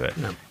assumptions to it.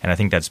 No. And I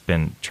think that's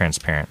been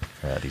transparent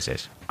these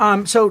days.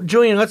 So,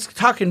 Julian, let's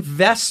talk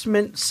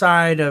investment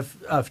side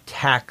of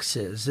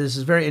taxes. This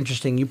is very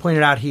interesting. You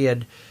pointed out he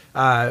had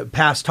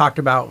talked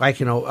about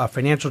a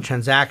financial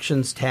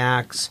transactions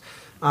tax.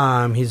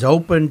 He's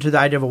open to the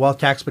idea of a wealth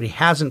tax, but he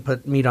hasn't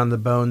put meat on the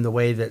bone the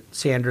way that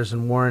Sanders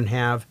and Warren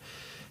have.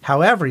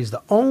 However, he's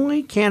the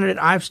only candidate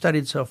I've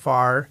studied so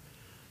far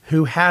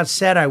who has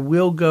said, I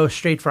will go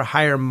straight for a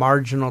higher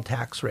marginal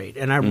tax rate.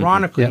 And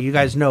ironically, you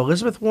guys know,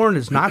 Elizabeth Warren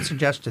has not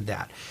suggested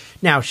that.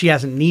 Now, she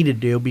hasn't needed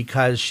to,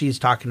 because she's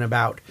talking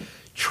about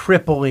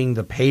tripling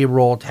the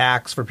payroll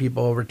tax for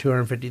people over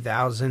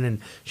 $250,000, and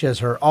she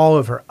has all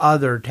of her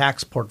other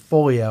tax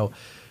portfolio.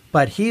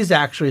 But he's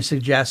actually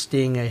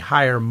suggesting a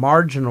higher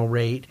marginal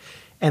rate.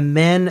 And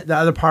then the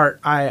other part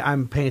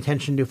I'm paying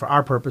attention to for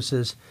our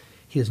purposes,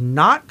 he has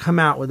not come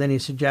out with any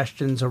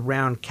suggestions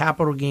around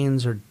capital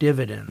gains or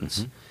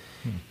dividends.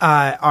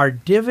 Are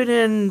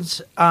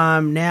dividends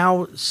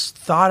now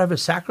thought of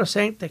as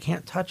sacrosanct? They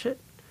can't touch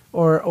it?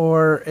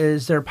 Or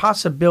is there a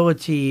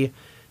possibility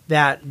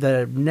that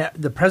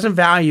the present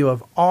value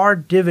of our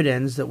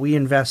dividends that we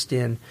invest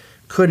in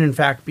could in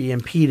fact be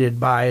impeded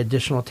by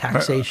additional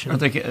taxation? Are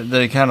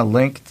they kind of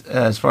linked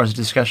as far as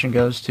discussion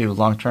goes to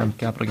long-term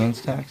capital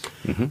gains tax?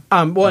 In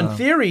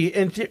theory,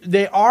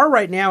 they are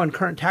right now in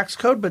current tax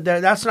code, but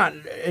that's not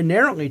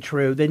inherently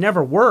true. They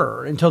never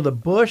were until the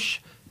Bush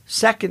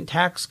second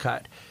tax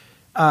cut.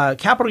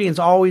 Capital gains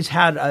always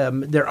had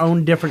their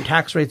own different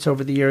tax rates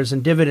over the years,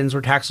 and dividends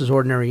were taxed as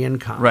ordinary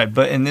income. Right,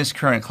 but in this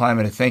current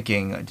climate of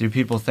thinking, do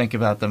people think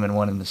about them in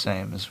one and the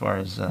same as far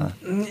as...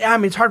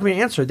 it's hard for me to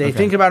answer. They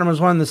think about them as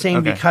one and the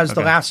same because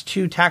the last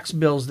two tax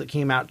bills that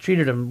came out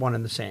treated them one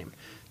and the same.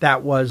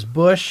 That was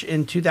Bush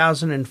in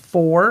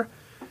 2004.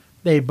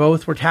 They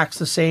both were taxed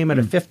the same at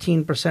a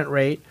 15%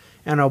 rate.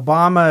 And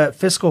Obama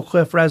fiscal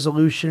cliff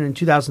resolution in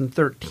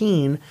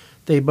 2013,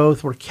 they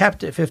both were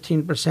kept at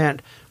 15%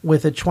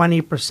 with a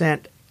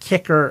 20%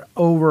 kicker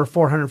over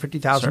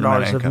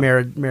 $450,000 of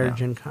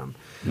marriage income.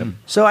 Yep.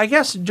 So I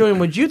guess, Julian,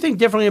 would you think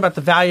differently about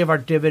the value of our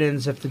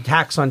dividends if the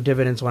tax on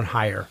dividends went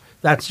higher?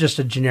 That's just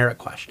a generic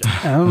question.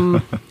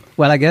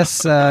 Well, I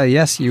guess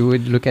yes, you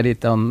would look at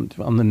it on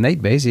the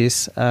net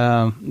basis. If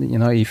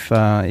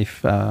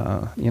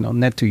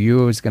net to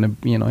you is going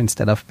to,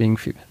 instead of being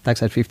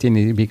taxed at 15,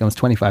 it becomes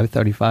 25,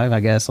 35. I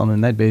guess on the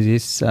net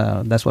basis,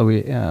 that's what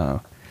we.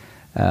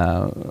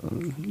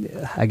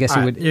 I guess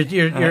it would.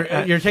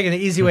 You're taking the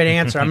easy way to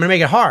answer. I'm going to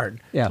make it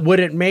hard. Yeah. Would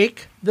it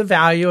make the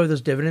value of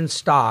those dividend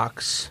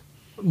stocks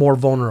more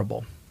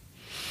vulnerable?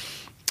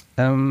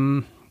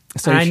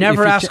 So I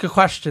never ask a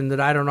question that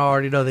I don't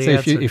already know the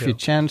answer to. If you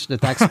change the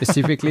tax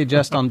specifically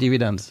just on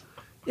dividends.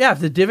 Yeah, if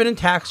the dividend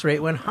tax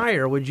rate went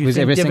higher, would you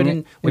think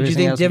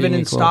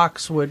dividend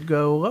stocks would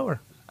go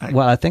lower?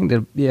 Well, I think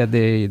that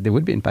they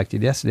would be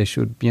impacted. Yes, they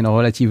should.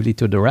 Relatively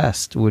to the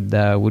rest, would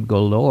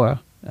go lower.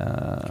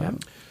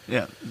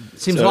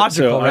 Seems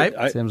logical,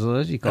 right? Seems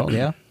logical.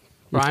 Yeah.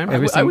 Brian?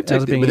 I would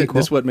take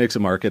this is what makes a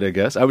market, I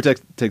guess. I would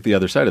take the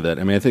other side of that.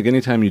 I mean, I think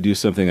anytime you do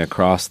something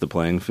across the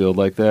playing field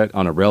like that,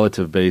 on a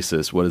relative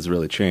basis, what has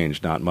really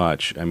changed? Not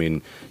much. I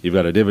mean, you've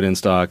got a dividend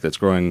stock that's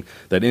growing,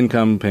 that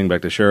income paying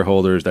back to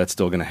shareholders, that's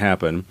still going to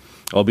happen,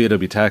 albeit it'll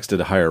be taxed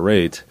at a higher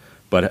rate.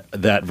 But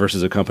that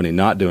versus a company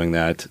not doing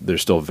that,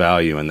 there's still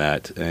value in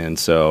that. And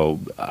so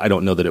I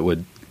don't know that it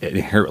would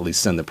inherently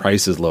send the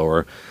prices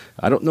lower.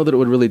 I don't know that it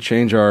would really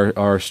change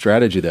our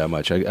strategy that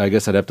much. I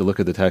guess I'd have to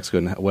look at the tax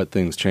code and what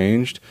things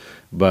changed,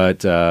 but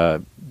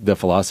the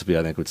philosophy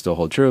I think would still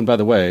hold true. And by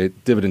the way,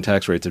 dividend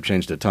tax rates have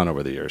changed a ton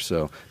over the years,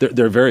 so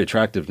they're very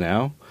attractive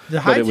now.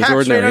 The high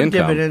tax rate on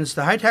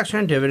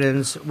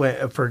dividends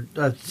for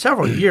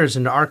several years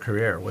into our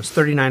career was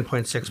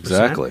 39.6%.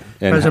 Exactly.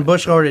 President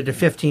Bush lowered it to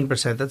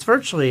 15%. That's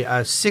virtually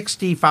a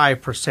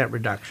 65%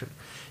 reduction.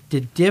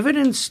 Did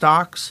dividend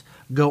stocks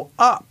go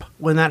up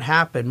when that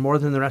happened more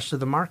than the rest of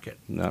the market?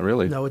 Not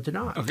really. No, it did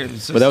not. Okay,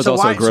 but that was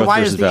also growth versus value. So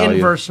why is the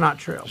inverse not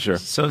true? Sure.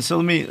 So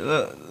let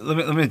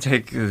me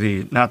take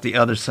not the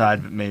other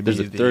side, but maybe there's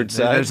a third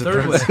side. There's a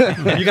third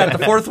side. You got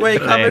the fourth way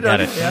covered.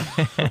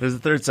 There's a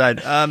third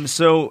side.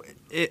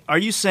 Are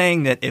you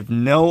saying that if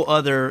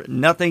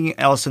nothing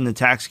else in the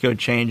tax code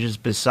changes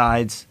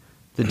besides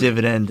the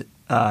dividend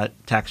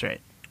tax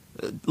rate,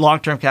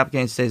 long-term capital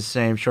gain stays the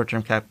same,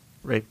 short-term cap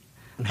rate.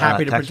 I'm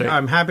happy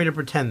to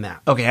pretend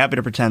that. Okay, happy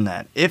to pretend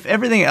that. If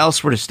everything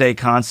else were to stay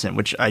constant,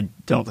 which I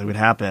don't think would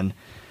happen,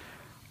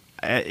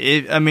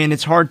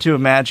 it's hard to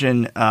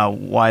imagine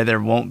why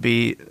there won't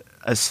be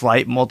a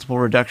slight multiple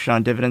reduction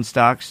on dividend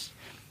stocks,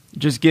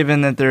 just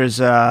given that there's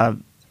okay,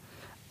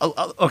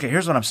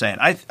 here's what I'm saying.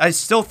 I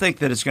still think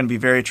that it's going to be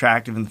very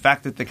attractive, and the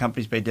fact that the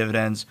companies pay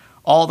dividends,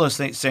 all those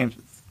same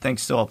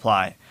things still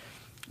apply.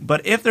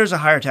 But if there's a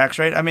higher tax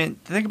rate,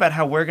 think about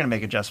how we're going to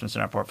make adjustments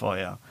in our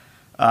portfolio.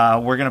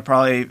 We're going to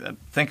probably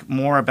think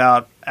more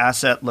about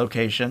asset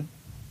location,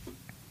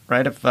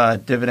 right? If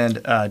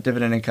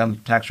dividend income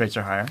tax rates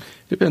are higher,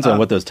 depends on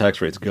what those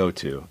tax rates go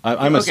to.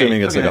 I'm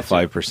assuming it's like a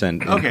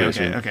 5% increase.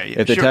 Okay.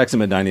 If they tax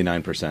them at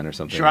 99% or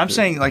something. Sure, I'm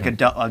saying like a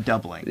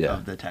doubling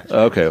of the tax rate.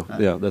 Okay,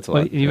 that's a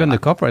lot. Even the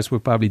corporates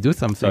would probably do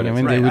something.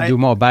 They would do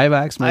more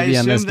buybacks, maybe,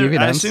 and less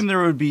dividends. I assume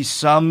there would be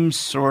some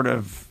sort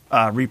of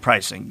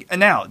repricing. And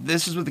now,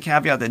 this is with the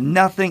caveat that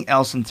nothing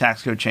else in the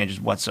tax code changes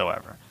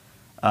whatsoever.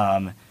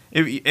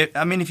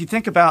 If you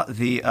think about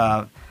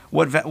the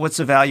what's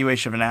the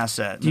valuation of an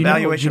asset? Do you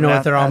know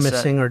what they're all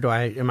missing, or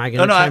am I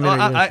going to chime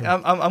in?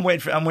 I'm waiting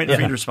for you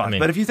to respond.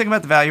 But if you think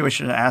about the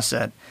valuation of an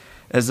asset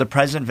as the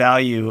present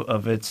value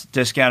of its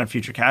discounted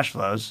future cash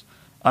flows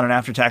on an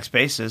after-tax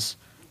basis,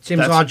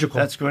 seems logical.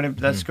 That's going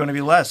to be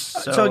less.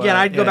 So again,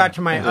 I'd go back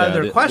to my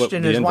other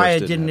question: is why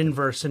it didn't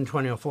inverse in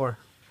 2004?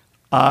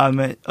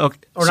 Okay,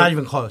 or not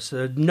even close.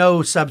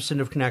 No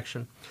substantive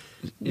connection.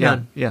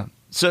 None. Yeah.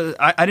 So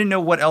I didn't know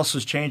what else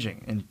was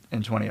changing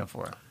in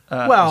 2004.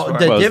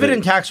 The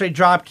dividend tax rate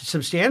dropped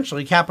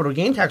substantially. Capital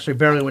gain tax rate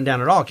barely went down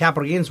at all.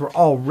 Capital gains were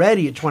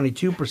already at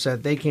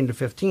 22%. They came to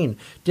 15%.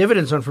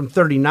 Dividends went from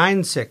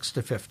 39.6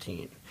 to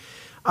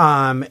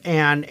 15%.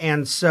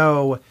 And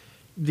so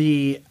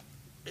the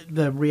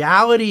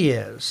reality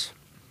is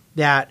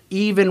that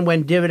even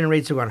when dividend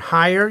rates have gone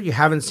higher, you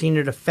haven't seen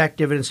it affect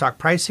dividend stock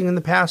pricing in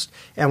the past.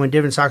 And when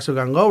dividend stocks have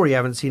gone lower, you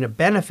haven't seen it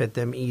benefit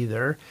them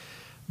either.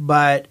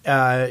 But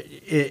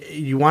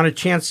you want a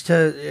chance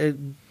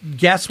to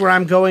guess where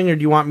I'm going, or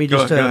do you want me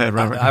just to? Go ahead,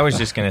 Robert. I was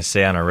just going to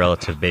say, on a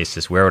relative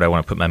basis, where would I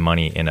want to put my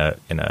money in a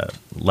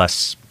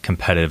less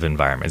competitive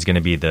environment? It's going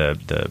to be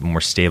the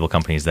more stable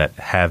companies that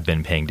have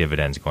been paying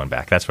dividends going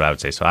back. That's what I would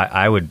say. So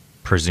I would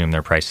presume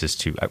their prices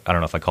to, I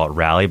don't know if I call it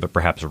rally, but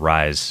perhaps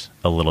rise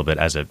a little bit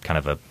as a kind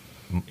of a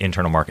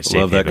internal market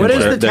safe haven. What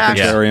is the tax?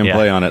 Contrarian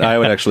play on it. I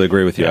would actually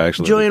agree with you.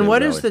 Julian,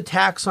 what is the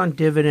tax on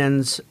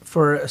dividends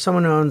for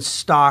someone who owns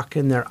stock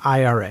in their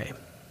IRA?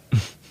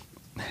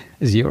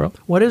 0.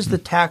 What is the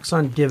tax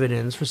on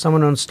dividends for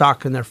someone who owns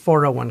stock in their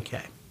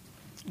 401k?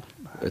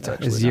 It's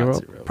actually 0.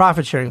 not 0.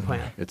 Profit sharing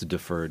plan. It's a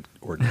deferred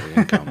ordinary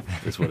income.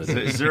 Is what it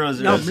is. 0.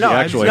 No, The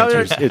actual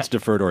answer is it's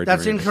deferred ordinary.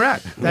 That's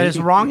incorrect. That is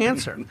the wrong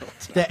answer.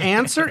 The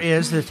answer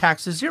is the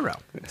tax is 0.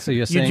 So you're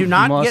You saying do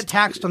not get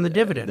taxed on the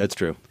dividend. That's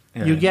true.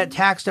 You get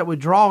taxed at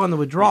withdrawal on the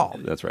withdrawal.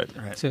 That's right.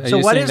 So So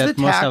what saying is that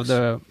the most tax? of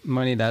the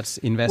money that's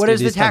invested What is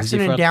the is tax in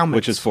tax-deferred? endowments?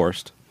 Which is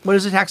forced. What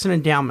is the tax in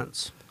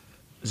endowments?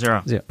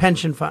 0.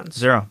 Pension funds.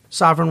 0.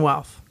 Sovereign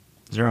wealth.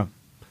 0.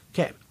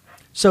 Okay.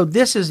 So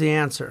this is the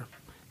answer.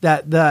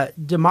 That the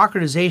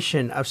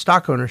democratization of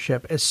stock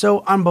ownership is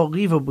so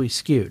unbelievably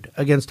skewed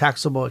against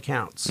taxable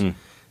accounts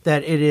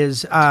that it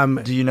is.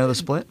 Do you know the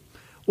split?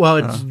 Well,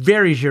 it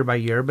varies year by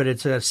year, but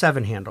it's a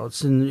 7 handle.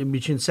 It's in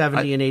between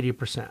 70 and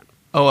 80%.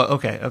 Oh,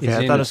 okay. Is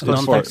I it thought it was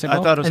close. non-taxable?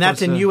 I thought it was And that's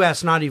close in to-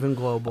 U.S., not even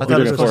global. I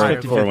thought it was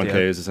higher. 50-50.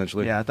 401ks,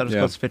 essentially. Yeah, I thought it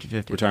was close to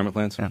 50-50. Retirement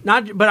plans? Yeah.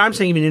 But I'm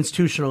saying even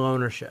institutional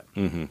ownership.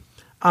 Mm-hmm.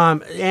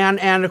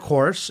 And of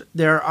course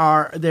there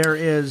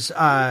is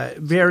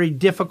very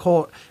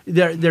difficult.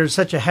 There's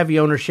such a heavy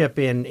ownership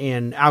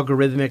in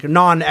algorithmic,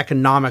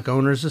 non-economic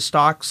owners of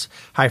stocks,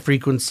 high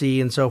frequency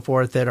and so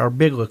forth, that are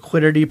big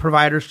liquidity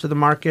providers to the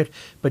market,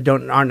 but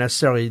aren't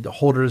necessarily the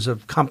holders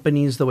of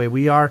companies the way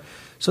we are.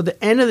 So at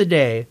the end of the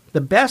day, the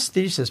best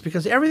thesis,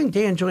 because everything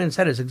Dan and Julian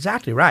said is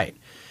exactly right.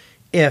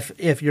 If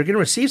you're going to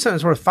receive something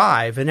that's worth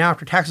 5, and now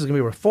after taxes is going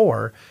to be worth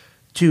 4,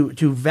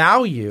 to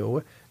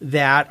value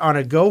that on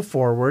a go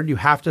forward, you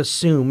have to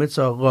assume it's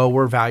a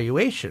lower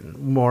valuation,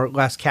 more or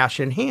less cash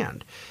in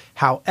hand.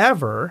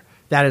 However,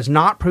 that is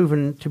not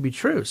proven to be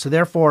true. So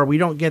therefore, we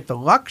don't get the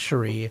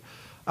luxury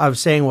of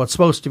saying, well, it's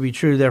supposed to be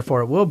true,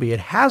 therefore it will be. It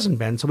hasn't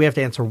been, so we have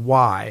to answer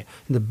why.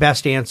 And the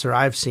best answer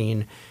I've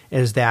seen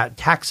is that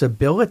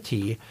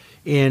taxability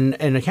in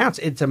accounts,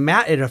 it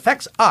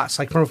affects us.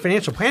 Like from a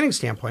financial planning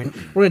standpoint,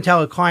 we're going to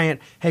tell a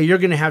client, hey, you're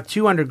going to have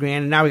 $200,000,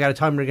 and now we got to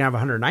tell them you're going to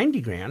have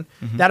 $190,000.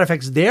 Mm-hmm. That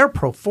affects their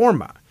pro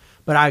forma.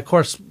 But I, of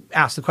course,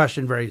 asked the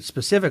question very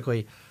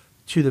specifically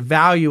to the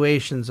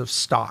valuations of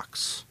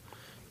stocks.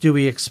 Do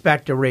we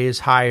expect a raise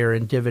higher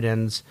in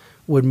dividends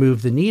would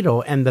move the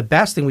needle? And the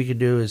best thing we could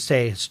do is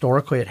say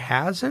historically it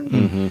hasn't.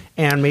 Mm-hmm.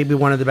 And maybe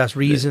one of the best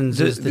reasons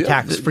is the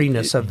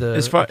tax-freeness of the...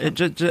 As far,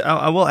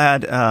 I will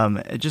add,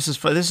 just as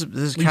far, this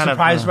is Were you kind of...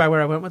 surprised by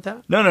where I went with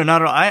that? No,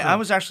 not at all. I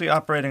was actually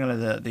operating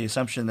under the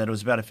assumption that it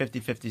was about a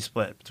 50-50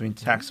 split between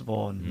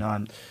taxable and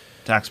non...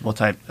 taxable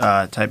type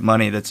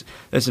money that's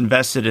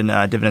invested in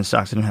dividend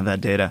stocks. I didn't have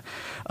that data,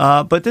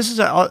 but this is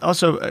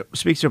also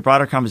speaks to a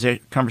broader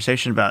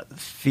conversation about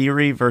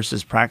theory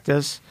versus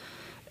practice,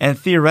 and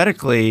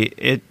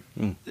theoretically,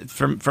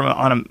 from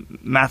on a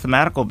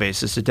mathematical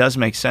basis, it does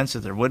make sense that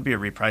there would be a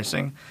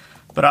repricing,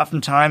 but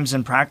oftentimes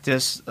in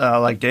practice,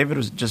 like David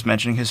was just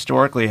mentioning,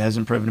 historically it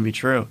hasn't proven to be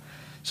true.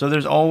 So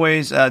there's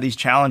always these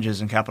challenges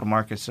in capital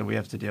markets that we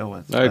have to deal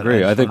with. I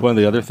agree. I think one of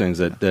the other things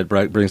that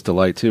brings to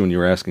light, too, when you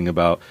were asking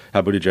about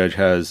how Buttigieg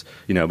has,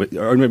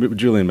 or maybe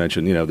Julian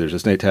mentioned, there's a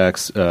state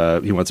tax.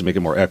 He wants to make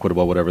it more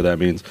equitable, whatever that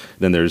means.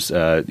 Then there's,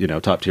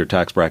 top-tier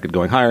tax bracket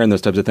going higher and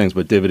those types of things.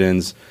 But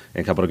dividends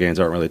and capital gains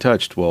aren't really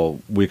touched. Well,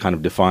 we kind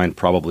of defined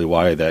probably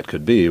why that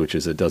could be, which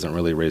is it doesn't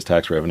really raise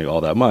tax revenue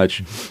all that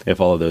much if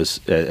all of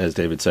those, as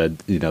David said,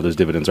 those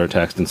dividends are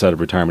taxed inside of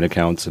retirement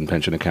accounts and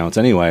pension accounts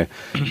anyway.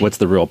 What's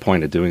the real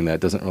point of doing that?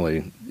 Doesn't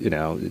really,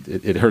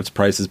 it hurts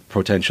prices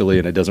potentially,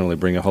 and it doesn't really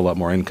bring a whole lot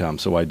more income.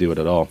 So why do it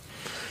at all?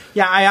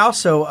 Yeah, I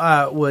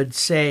also would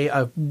say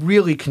a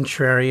really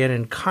contrarian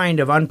and kind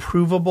of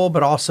unprovable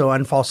but also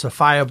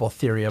unfalsifiable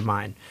theory of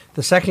mine.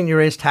 The second you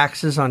raise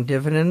taxes on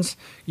dividends,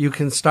 you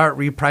can start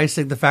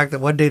repricing the fact that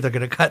one day they're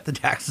going to cut the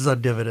taxes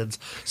on dividends.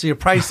 So you're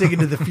pricing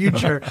into the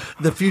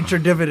future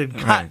dividend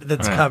cut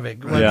that's coming.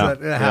 Once that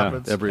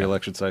happens. Every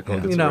election cycle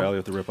gets a rally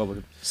with the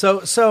Republicans.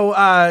 So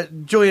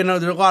Julian,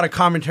 there's a lot of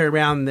commentary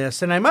around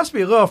this, and I must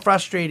be a little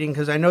frustrating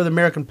because I know the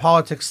American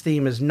politics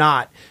theme is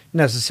not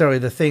necessarily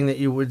the thing that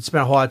you would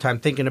spend a whole lot of time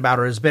thinking about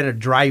or has been a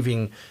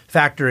driving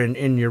factor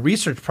in your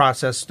research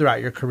process throughout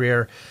your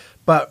career.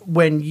 But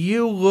when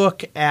you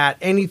look at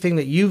anything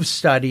that you've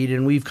studied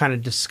and we've kind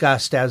of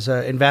discussed as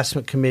an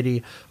investment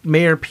committee,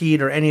 Mayor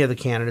Pete or any of the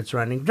candidates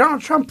running,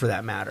 Donald Trump for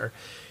that matter,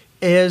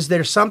 is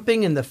there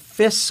something in the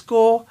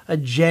fiscal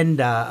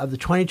agenda of the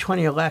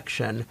 2020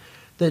 election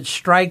that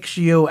strikes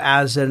you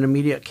as an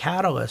immediate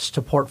catalyst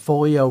to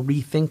portfolio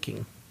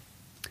rethinking?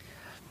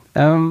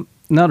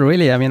 Not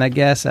really. I mean, I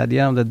guess at the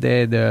end of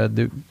the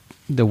day,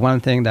 the one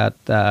thing that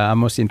I'm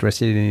most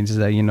interested in is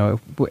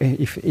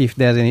if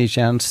there's any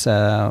chance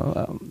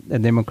a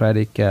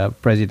Democratic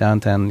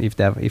president, and if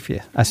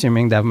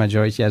assuming they have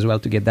majority as well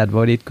to get that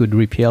voted, could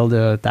repeal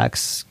the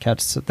tax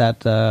cuts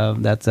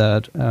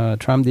that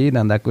Trump did,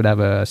 and that could have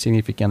a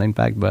significant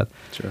impact. But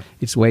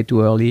it's way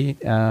too early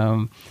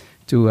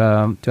to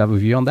have a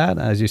view on that.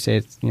 As you say,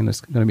 it's going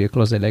to be a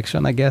close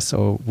election, I guess,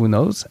 or who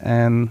knows.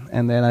 And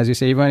then, as you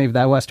say, even if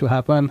that was to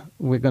happen,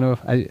 we're going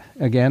to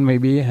again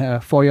maybe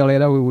 4 years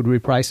later we would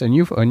reprice a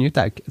new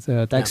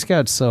tax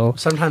cut. So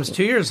sometimes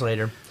 2 years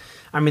later.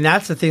 I mean,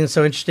 that's the thing that's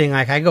so interesting.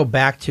 Like I go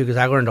back to, because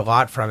I learned a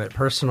lot from it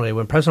personally,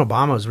 when President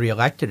Obama was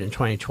reelected in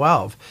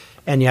 2012.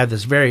 And you had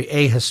this very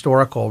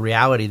ahistorical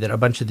reality that a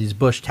bunch of these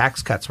Bush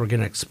tax cuts were going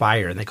to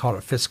expire, and they called it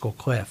a fiscal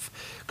cliff.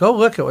 Go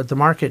look at what the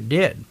market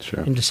did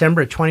in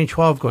December of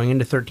 2012 going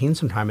into 13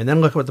 sometime, and then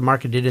look at what the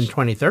market did in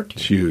 2013.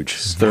 It's huge.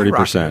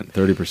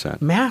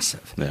 30%.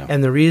 Massive. Yeah.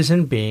 And the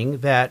reason being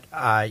that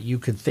you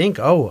could think,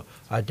 a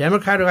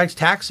Democrat who likes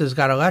taxes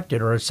got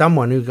elected, or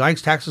someone who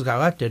likes taxes got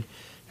elected.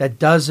 That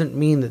doesn't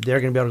mean that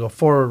they're going to be able to go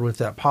forward with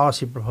that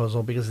policy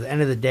proposal, because at the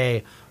end of the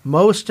day,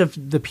 most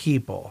of the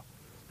people,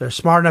 they're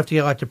smart enough to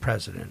get elected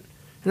president.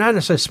 And not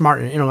necessarily smart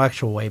in an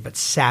intellectual way, but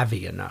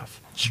savvy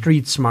enough,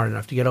 street smart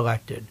enough to get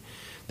elected.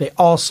 They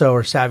also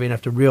are savvy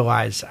enough to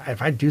realize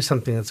if I do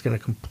something that's going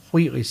to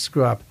completely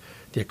screw up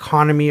the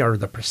economy or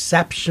the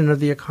perception of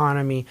the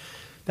economy,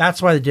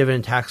 that's why the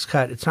dividend tax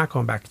cut, it's not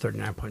going back to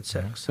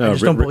 39.6. I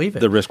just don't believe it.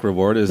 The risk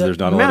reward is there's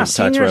not a lot of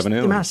tax revenue.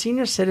 The amount of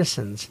senior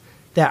citizens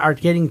that are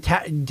getting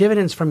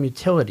dividends from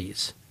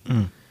utilities,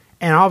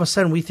 and all of a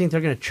sudden we think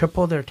they're going to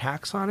triple their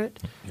tax on it.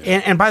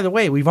 Yeah. And by the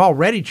way, we've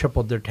already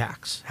tripled their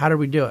tax. How did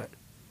we do it?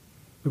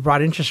 We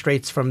brought interest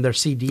rates from their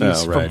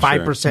CDs from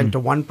 5% to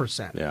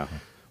 1%. Yeah.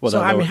 Well,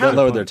 they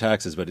lowered their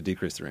taxes, but it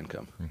decreased their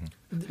income.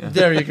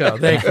 There you go.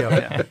 Thank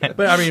you.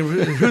 But I mean,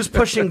 who's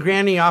pushing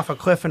Granny off a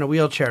cliff in a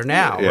wheelchair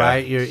now,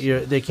 right?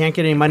 They can't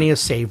get any money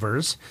as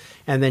savers,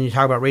 and then you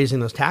talk about raising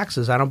those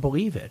taxes. I don't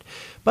believe it.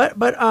 But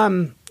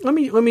let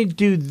me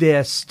do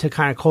this to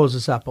kind of close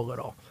this up a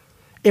little.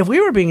 If we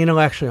were being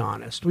intellectually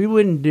honest, we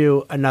wouldn't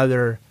do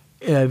another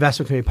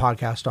investment committee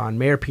podcast on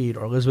Mayor Pete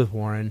or Elizabeth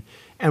Warren,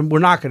 and we're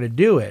not going to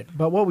do it.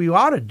 But what we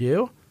ought to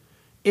do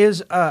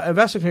is an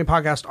investment committee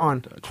podcast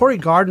on Cory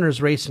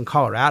Gardner's race in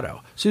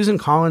Colorado, Susan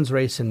Collins'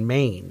 race in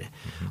Maine,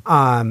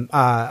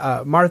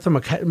 Martha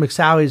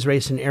McSally's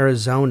race in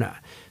Arizona.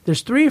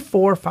 There's 3,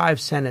 4, 5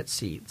 Senate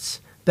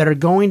seats that are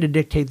going to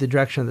dictate the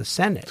direction of the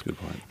Senate. That's a good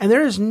point. And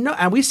there is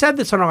and we said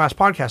this on our last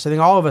podcast. I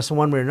think all of us in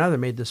one way or another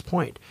made this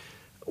point.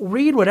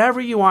 Read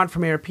whatever you want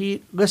from Mayor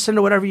Pete. Listen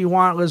to whatever you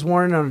want, Liz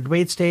Warren on a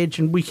debate stage.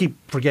 And we keep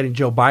forgetting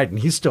Joe Biden.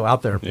 He's still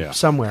out there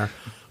somewhere.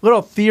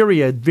 Little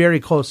theory a very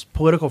close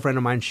political friend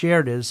of mine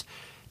shared is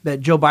that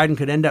Joe Biden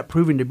could end up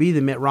proving to be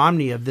the Mitt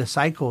Romney of this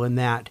cycle, in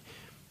that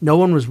no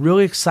one was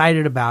really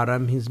excited about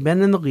him. He's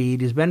been in the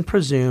lead. He's been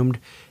presumed.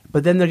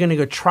 But then they're going to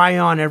go try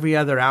on every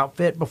other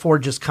outfit before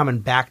just coming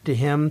back to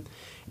him.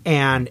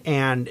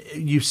 And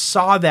you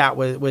saw that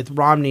with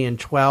Romney in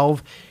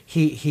 12.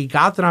 He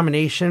got the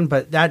nomination,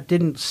 but that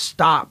didn't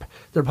stop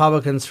the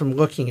Republicans from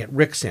looking at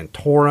Rick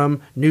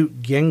Santorum,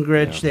 Newt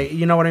Gingrich. Yeah.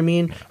 You know what I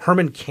mean?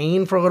 Herman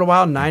Cain for a little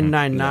while,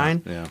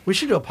 999. Yeah. We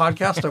should do a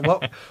podcast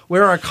of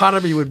where our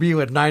economy would be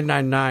with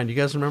 999. You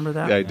guys remember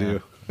that? Yeah, I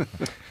do.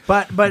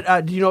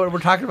 But do you know what we're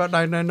talking about,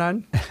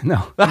 999?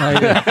 No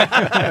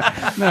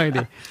idea. No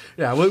idea.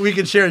 Yeah, we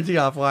can share it to you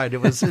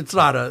offline. It's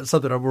not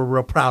something that we're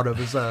real proud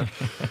of.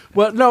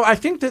 Well, no, I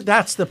think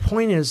that's the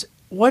point is,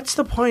 what's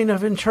the point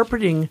of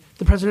interpreting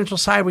the presidential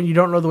side when you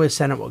don't know the way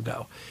Senate will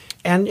go?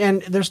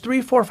 And there's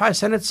 3, 4, 5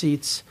 Senate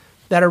seats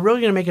that are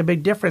really going to make a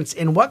big difference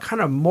in what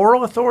kind of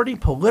moral authority,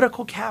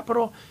 political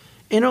capital,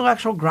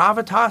 intellectual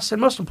gravitas,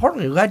 and most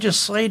importantly,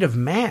 legislative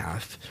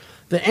math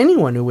that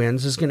anyone who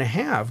wins is going to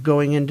have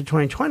going into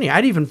 2020.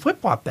 I'd even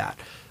flip-flop that.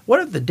 What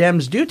if the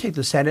Dems do take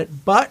the Senate,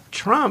 but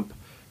Trump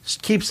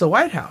keeps the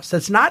White House?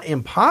 That's not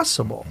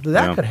impossible.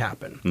 That could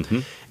happen. Mm-hmm.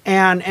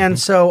 And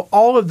so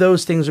all of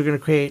those things are going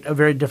to create a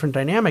very different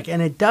dynamic,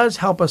 and it does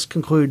help us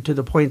conclude to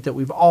the point that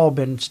we've all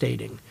been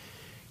stating.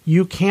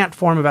 You can't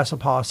form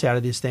investment policy out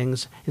of these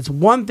things. It's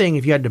one thing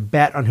if you had to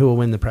bet on who will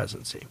win the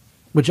presidency,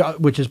 which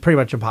is pretty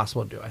much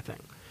impossible to do, I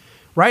think.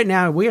 Right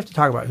now, we have to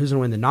talk about who's going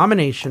to win the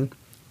nomination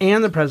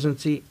and the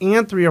presidency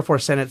and 3 or 4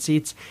 Senate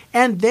seats,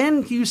 and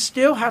then you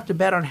still have to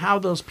bet on how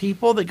those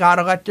people that got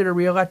elected or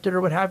reelected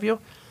or what have you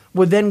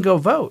would then go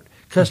vote.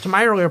 Because to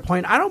my earlier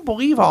point, I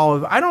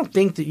don't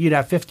think that you'd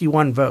have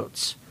 51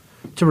 votes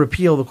to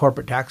repeal the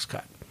corporate tax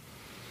cut.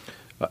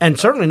 And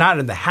certainly not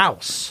in the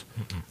House.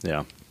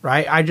 Yeah.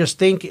 Right? I just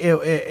think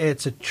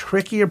it's a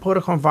trickier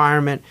political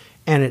environment,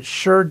 and it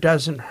sure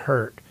doesn't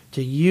hurt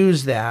to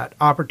use that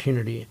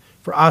opportunity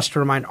for us to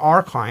remind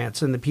our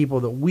clients and the people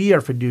that we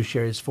are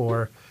fiduciaries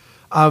for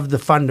of the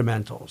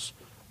fundamentals,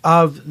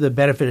 of the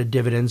benefit of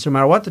dividends, no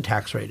matter what the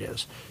tax rate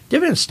is.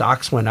 Dividend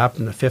stocks went up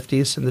in the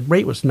 50s, and the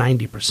rate was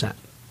 90%.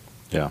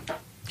 Yeah.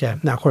 Okay.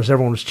 Now, of course,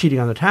 everyone was cheating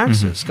on the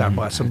taxes. God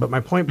bless them. But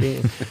my point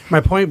being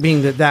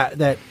that at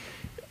the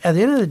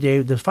end of the day,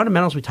 the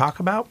fundamentals we talk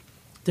about,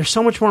 they're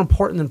so much more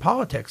important than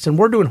politics. And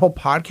we're doing a whole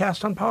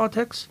podcast on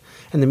politics,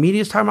 and the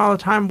media's talking all the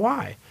time.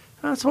 Why?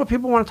 That's what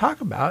people want to talk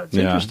about. It's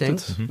interesting.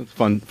 It's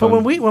fun. But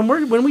when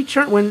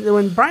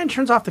Brian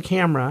turns off the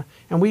camera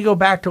and we go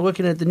back to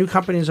looking at the new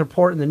company's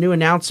report and the new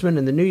announcement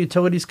and the new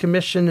utilities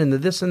commission and the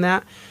this and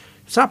that,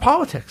 it's not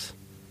politics.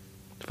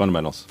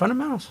 Fundamentals.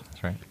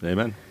 That's right.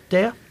 Amen.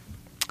 Dea?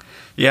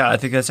 Yeah, I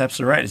think that's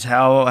absolutely right. It's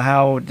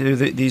how do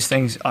these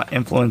things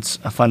influence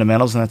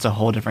fundamentals, and that's a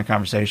whole different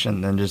conversation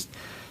than just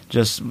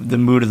the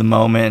mood of the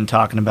moment and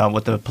talking about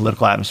what the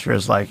political atmosphere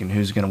is like and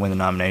who's going to win the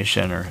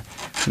nomination or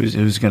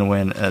who's going to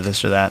win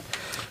this or that.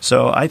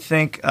 So I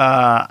think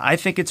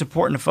it's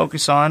important to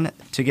focus on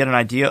to get an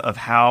idea of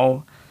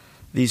how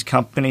these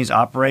companies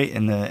operate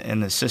in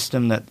the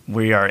system that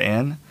we are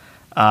in,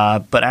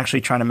 but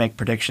actually trying to make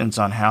predictions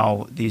on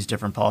how these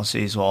different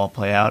policies will all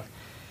play out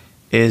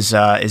is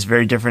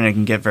very different. It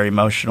can get very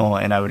emotional,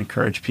 and I would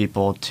encourage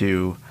people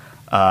to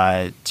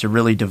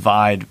really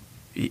divide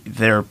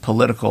their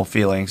political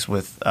feelings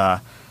with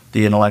the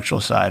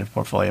intellectual side of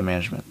portfolio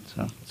management.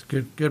 So it's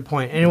a good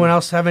point. Anyone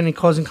else have any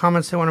closing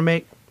comments they want to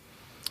make?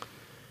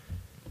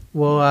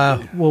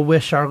 We'll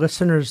wish our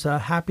listeners a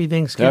happy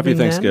Thanksgiving. Happy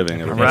Thanksgiving.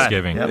 Happy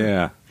Thanksgiving. Yep.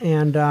 Yeah.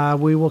 And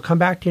we will come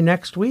back to you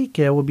next week.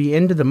 It will be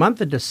into the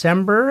month of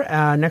December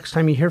next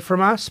time you hear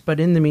from us. But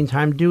in the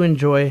meantime, do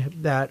enjoy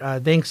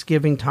that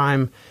Thanksgiving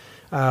time.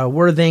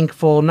 We're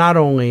thankful not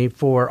only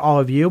for all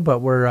of you, but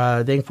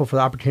we're thankful for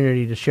the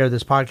opportunity to share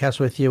this podcast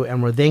with you.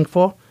 And we're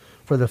thankful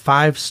for the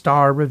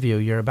 5-star review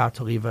you're about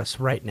to leave us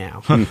right now.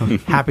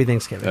 Happy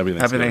Thanksgiving.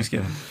 Happy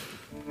Thanksgiving.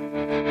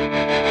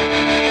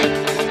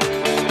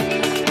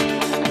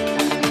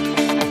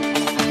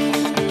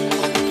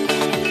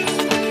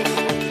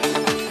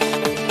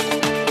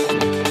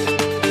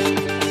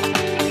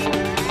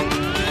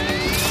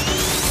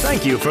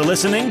 Thank you for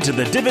listening to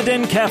the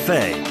Dividend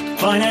Cafe,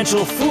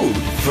 financial food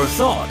for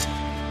thought.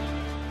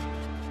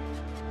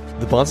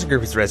 The Bahnsen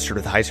Group is registered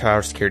with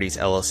Hightower Securities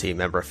LLC,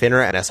 member of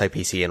FINRA and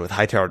SIPC, and with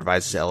Hightower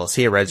Advisors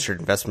LLC, a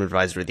registered investment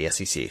advisor of the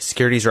SEC.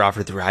 Securities are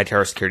offered through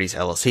Hightower Securities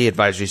LLC.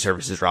 Advisory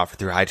services are offered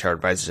through Hightower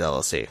Advisors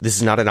LLC. This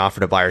is not an offer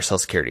to buy or sell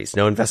securities.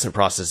 No investment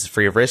process is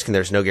free of risk, and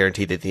there is no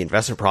guarantee that the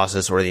investment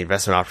process or the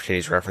investment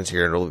opportunities referenced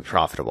herein will be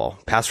profitable.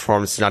 Past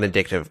performance is not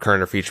indicative of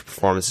current or future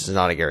performance. Is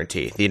not a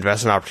guarantee. The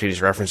investment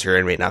opportunities referenced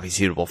herein may not be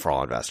suitable for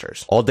all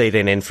investors. All data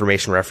and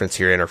information referenced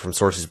herein are from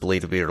sources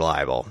believed to be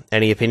reliable.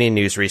 Any opinion,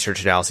 news,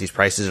 research, analyses,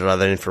 prices, or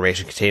other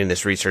information contained in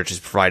this research is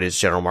provided as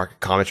general market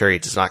commentary.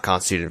 It does not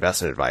constitute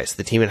investment advice.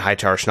 The team at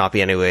Hightower should not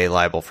be in any way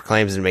liable for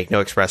claims and make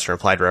no express or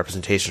implied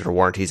representations or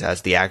warranties as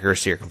to the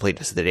accuracy or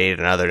completeness of the data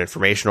and other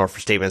information, or for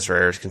statements or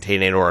errors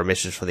contained in or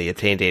omissions from the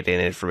obtained data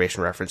and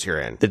information referenced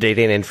herein. The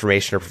data and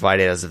information are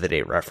provided as of the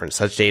date referenced.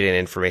 Such data and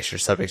information are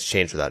subject to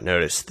change without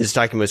notice. This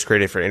document was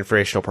created for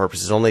informational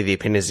purposes only. The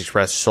opinions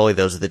expressed are solely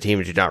those of the team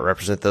and do not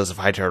represent those of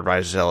Hightower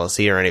Advisors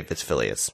LLC or any of its affiliates.